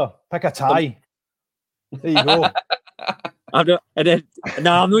the answer. Pick a tie. There you go. I'm not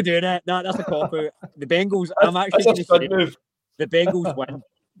doing it. No, that's a cop out. The Bengals, I'm actually going to say the Bengals win.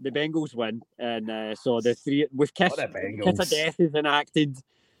 The Bengals win. And so the 3, with Kiss of Death is enacted,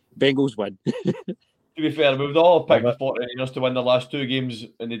 Bengals win. To be fair, we've all picked the 49ers to win the last 2 games,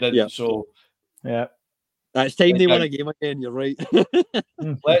 and they didn't. Yeah. So, yeah. It's time they win a game again, you're right.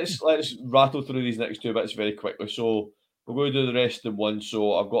 let's rattle through these next 2 bits very quickly. So, we're going to do the rest in one.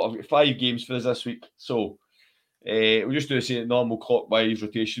 So, I've got 5 games for us this week. So, we'll just do the same normal clockwise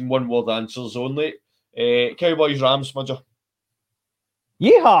rotation, 1 word answers only. Cowboys, Rams, Smudger.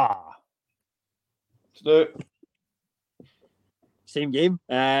 Yeehaw! Stu. Same game.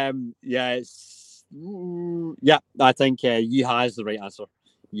 I think yeehaw is the right answer.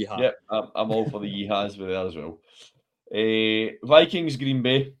 Yeehaw. Yep, I'm all for the yeehaws with that as well. Vikings, Green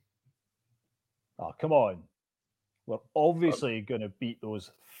Bay. Oh, come on. We're obviously going to beat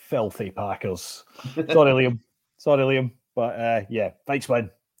those filthy Packers. Sorry, Liam. But yeah, Vikes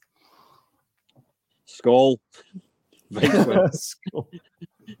win. Skull. Vikes win. Skull.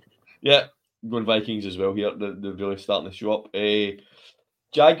 Yeah, going Vikings as well here. They're really starting to show up.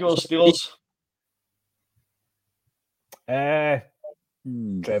 Jaguars, Steelers.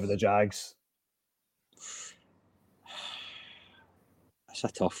 Trevor the Jags. That's a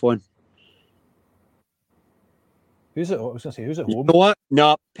tough one. Who's it? I was going to say, who's at home? You know what?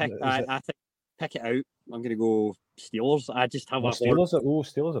 No, I think pick it out. I'm going to go Steelers. I just have Steelers at home.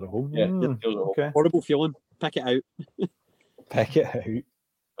 Yeah, Steelers at home. Okay. Horrible feeling. Pick it out. Pick it out.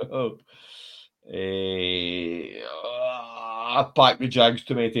 Oh. I've packed the Jags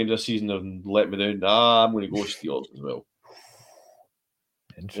too many times this season and let me down. I'm going to go Steelers as well.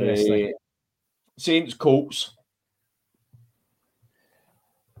 Interesting. Saints, Colts.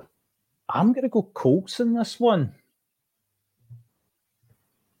 I'm going to go Colts in this one.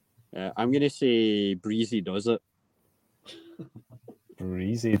 I'm going to say Breezy does it.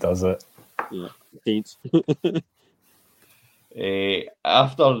 Breezy does it. Yeah, Saints.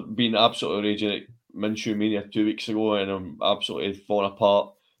 After being absolutely raging at Minshew Mania 2 weeks ago and I'm absolutely falling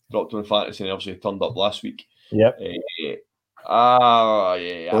apart, dropped him in fantasy and obviously turned up last week. Yep. I'm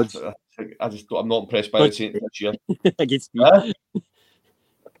not impressed by the Saints this year. Against me.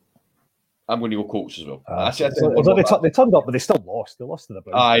 I'm going to go Colts as well. They turned up, but they still lost. They lost to the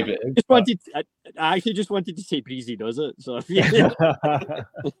Browns. I actually just wanted to say Breezy does it. So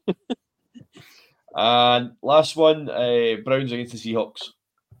And last one, Browns against the Seahawks.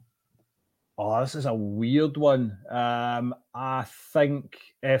 Oh, this is a weird one. I think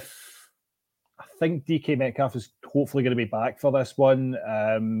DK Metcalf is hopefully going to be back for this one.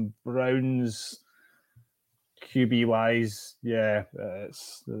 Browns QB wise, yeah,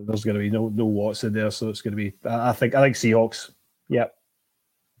 there's going to be no Watson there, so it's going to be. I think Seahawks. Yep.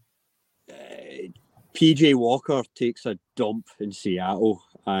 PJ Walker takes a dump in Seattle,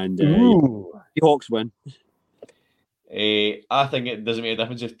 and Seahawks win. I think it doesn't make a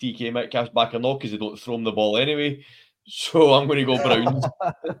difference if DK Metcalf's back or not because they don't throw him the ball anyway. So I'm going to go Browns.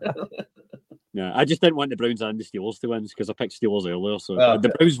 Yeah, I just didn't want the Browns and the Steelers to win because I picked Steelers earlier. So the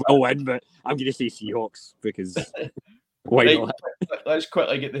Browns will win, but I'm going to say Seahawks because why not? Let's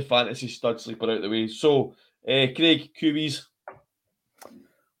quickly get the fantasy stud sleeper out of the way. So, Craig, QBs.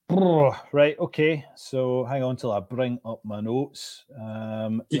 Right, okay. So hang on till I bring up my notes.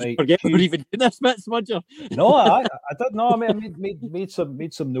 Did you forget we were even doing this, Smudger? No, I didn't know. I mean, I made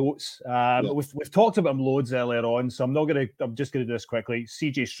some notes. We've talked about them loads earlier on, so I'm just gonna do this quickly.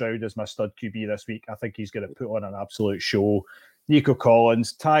 CJ Stroud is my stud QB this week. I think he's gonna put on an absolute show. Nico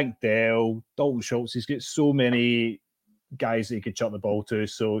Collins, Tank Dell, Dalton Schultz. He's got so many guys that he could chuck the ball to,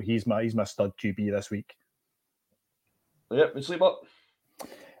 so he's my stud QB this week. Yep, we sleep up.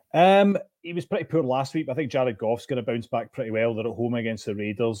 He was pretty poor last week, but I think Jared Goff's going to bounce back pretty well. They're at home against the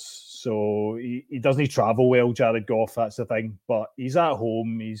Raiders, so he doesn't travel well, Jared Goff, that's the thing. But he's at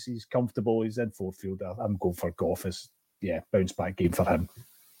home, he's comfortable, he's in fourth field. I'm going for Goff as, bounce back game for him.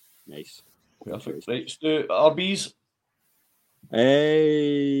 Nice. Perfect. Right, Stu, RBs?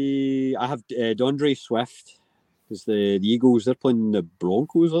 I have D'Andre Swift Because the Eagles, they're playing the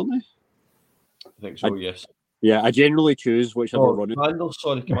Broncos, aren't they? I think so, yes. Yeah, I generally choose whichever running. Commanders.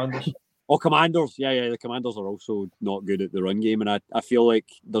 Oh, Commanders. Yeah, the Commanders are also not good at the run game, and I feel like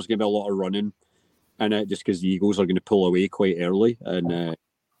there's going to be a lot of running in it just because the Eagles are going to pull away quite early, and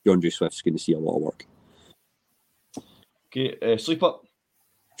DeAndre Swift's going to see a lot of work. Okay, sleeper.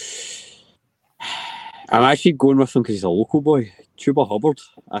 I'm actually going with him because he's a local boy, Chuba Hubbard.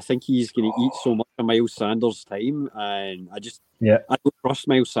 I think he's going to eat so much of Miles Sanders' time, and I don't trust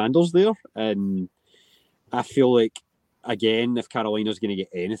Miles Sanders there, and I feel like, again, if Carolina's going to get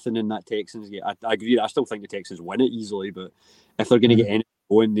anything in that Texans game, I agree. I still think the Texans win it easily, but if they're going to get anything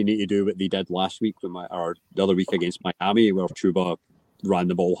going, they need to do what they did last week or the other week against Miami, where Chuba ran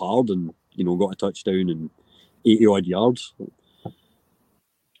the ball hard and got a touchdown and 80 odd yards.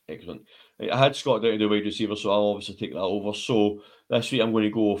 Excellent. I had Scott down to the wide receiver, so I'll obviously take that over. So this week I'm going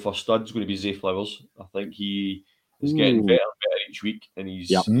to go for stud. It's going to be Zay Flowers. I think he is getting better and better each week, and he's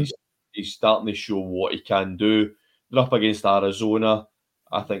starting to show what he can do. They're up against Arizona.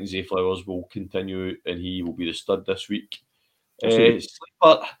 I think Zay Flowers will continue, and he will be the stud this week. Sleeper.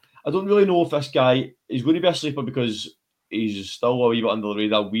 I don't really know if this guy is going to be a sleeper because he's still a wee bit under the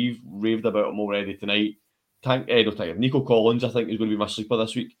radar. We've raved about him already tonight. Nico Collins, I think, is going to be my sleeper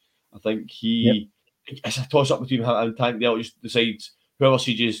this week. I think it's a toss up between him and Tank Dell. Just decides whoever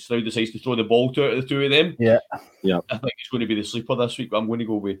CJ Stroud decides to throw the ball to out of the two of them. Yeah. I think he's going to be the sleeper this week. But I'm going to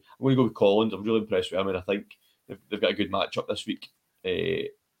go with Collins. I'm really impressed with him, and I think they've got a good matchup this week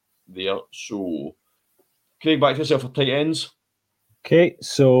there. So, Craig, back to yourself for tight ends. Okay,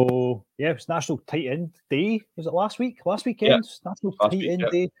 so it's National Tight End Day. Was it last week? Last weekend? National Tight End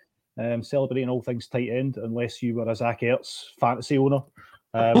Day. Celebrating all things tight end, unless you were a Zach Ertz fantasy owner,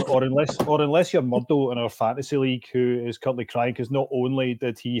 or unless you're Murdo in our fantasy league, who is currently crying because not only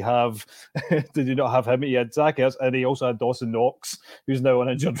did he not have him, he had Zach Ertz, and he also had Dawson Knox, who's now on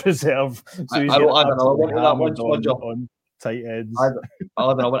injured reserve. So he's on tight ends.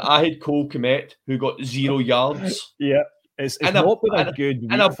 I had Cole Kmet, who got 0 yards. Yeah, it's not been a good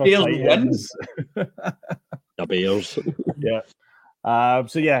week for tight ends. The Bears. Yeah.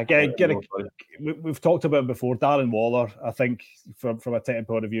 We've talked about him before. Darren Waller, I think, from a tight end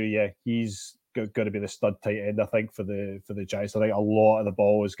point of view, he's going to be the stud tight end. I think for the Giants, I think a lot of the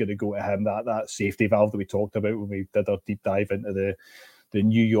ball is going to go to him. That safety valve that we talked about when we did our deep dive into the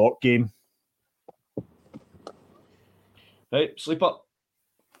New York game. Right, sleeper.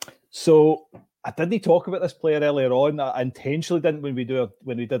 So I didn't talk about this player earlier on. I intentionally didn't when we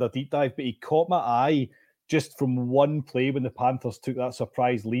did a deep dive, but he caught my eye just from one play when the Panthers took that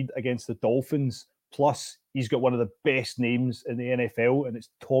surprise lead against the Dolphins. Plus, he's got one of the best names in the NFL, and it's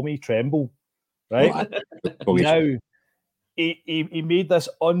Tommy Tremble, right? Now, he made this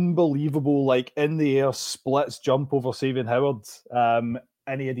unbelievable, in the air splits jump over Xavier Howard, and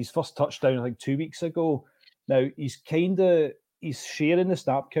he had his first touchdown, I think, 2 weeks ago. Now, he's sharing the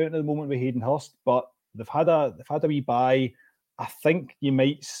snap count at the moment with Hayden Hurst, but they've had a wee bye. I think you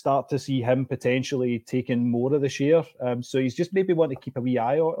might start to see him potentially taking more of the share. So he's just maybe one to keep a wee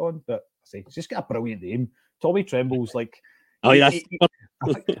eye on. But he's just got a brilliant name. Tommy Tremble's I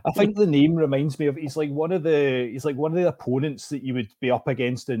think the name reminds me of he's like one of the opponents that you would be up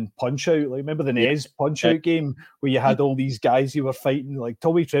against in Punch Out. Like, remember the Nez Punch Out game where you had all these guys you were fighting? Like,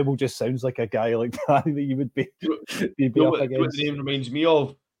 Tommy Tremble just sounds like a guy like that you would be up against. What the name reminds me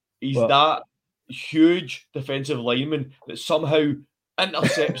of? He's that huge defensive lineman that somehow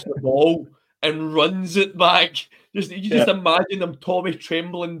intercepts the ball and runs it back. Just imagine them Tommy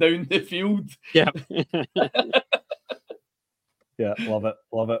trembling down the field. Yeah. Yeah, love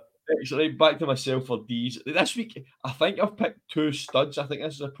it. Actually, back to myself for these. This week, I think I've picked 2 studs. I think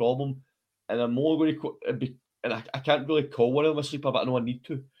this is a problem. And I'm only going to I can't really call one of them a sleeper, but I know I need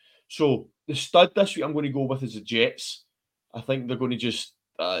to. So, the stud this week I'm going to go with is the Jets. I think they're going to just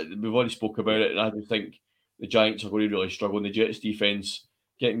we've already spoke about it, and I do think the Giants are going to really struggle in the Jets defense.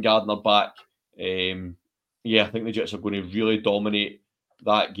 Getting Gardner back, I think the Jets are going to really dominate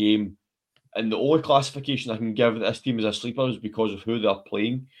that game. And the only classification I can give this team as a sleeper is because of who they're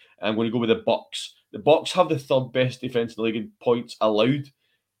playing. And I'm going to go with the Bucks. The Bucks have the 3rd best defense in the league in points allowed,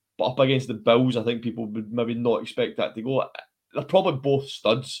 but up against the Bills, I think people would maybe not expect that to go. They're probably both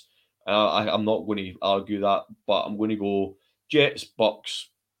studs. I'm not going to argue that, but I'm going to go Jets, Bucks,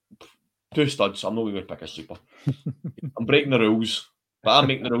 2 studs. I'm not going to pick a sleeper. I'm breaking the rules, but I'm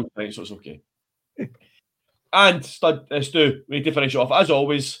making the rules tonight, so it's okay. And stud, Stu, we need to finish off, as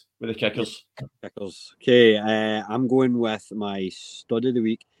always, with the kickers. Okay, I'm going with my stud of the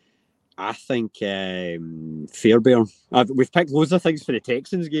week. I think Fairbairn. We've picked loads of things for the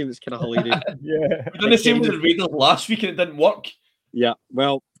Texans game. It's kind of hilarious. Yeah. We done the same with the Raiders last week and it didn't work. Yeah,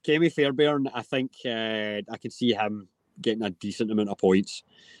 well, Kemi Fairbairn, I think I can see him getting a decent amount of points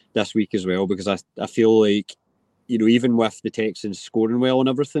this week as well, because I feel like, even with the Texans scoring well and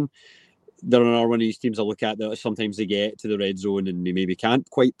everything, they're another one of these teams I look at that sometimes they get to the red zone and they maybe can't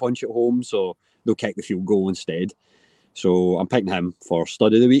quite punch it home, so they'll kick the field goal instead. So I'm picking him for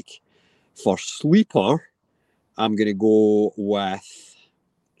stud of the week. For sleeper, I'm going to go with...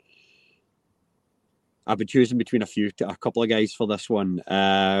 I've been choosing between a couple of guys for this one.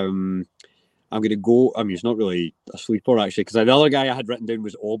 I'm going to go... he's not really a sleeper, actually, because the other guy I had written down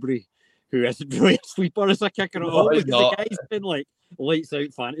was Aubrey, who isn't really a sleeper as a kicker at all, because the guy's been, like, lights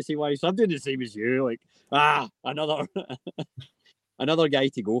out fantasy-wise. So I'm doing the same as you, like, another... another guy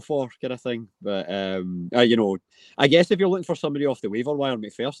to go for, kind of thing. But, I guess if you're looking for somebody off the waiver wire,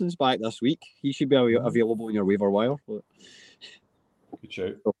 McPherson's back this week. He should be available in your waiver wire. Good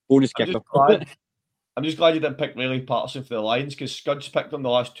shout. So, bonus kicker. I'm just glad you didn't pick Riley Patterson for the Lions, because Scud's picked him the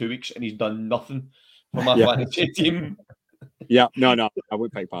last 2 weeks and he's done nothing for my fantasy team. Yeah, no, I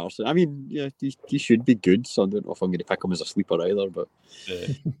wouldn't pick Patterson. I mean, yeah, he should be good, so I don't know if I'm going to pick him as a sleeper either. But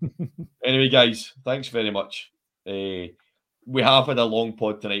Anyway, guys, thanks very much. We have had a long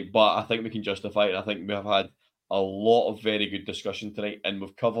pod tonight, but I think we can justify it. I think we have had a lot of very good discussion tonight, and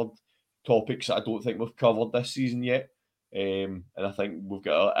we've covered topics that I don't think we've covered this season yet. And I think we've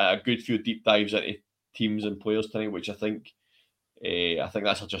got a good few deep dives into teams and players tonight, which I think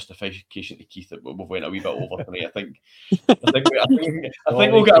that's a justification to Keith that we've went a wee bit over tonight. I think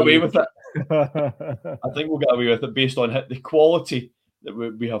we'll get away with it. I think we'll get away with it based on the quality that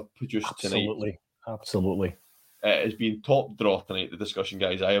we have produced tonight. Absolutely. It has been top draw tonight, the discussion,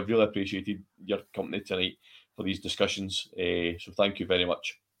 guys. I have really appreciated your company tonight for these discussions. So thank you very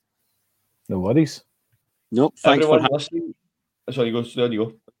much. No worries. Nope. Thanks everyone for listening. Sorry, you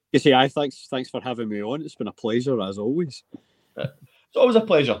go. You say, thanks for having me on. It's been a pleasure as always. It's always a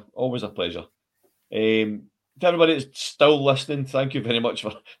pleasure. Always a pleasure. To everybody that's still listening, thank you very much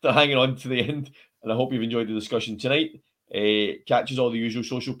for hanging on to the end, and I hope you've enjoyed the discussion tonight. Catch us all the usual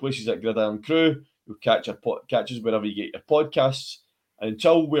social places at Grid Irn-Cru. You'll catch us wherever you get your podcasts. And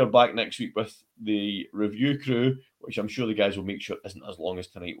until we're back next week with the review crew, which I'm sure the guys will make sure isn't as long as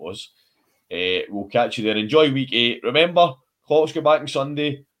tonight was, we'll catch you there. Enjoy week 8. Remember, clocks go back on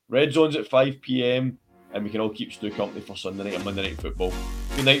Sunday. Red Zone's at 5 p.m. and we can all keep Stu company for Sunday night and Monday night football.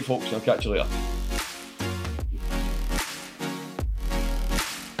 Good night, folks. I'll catch you later.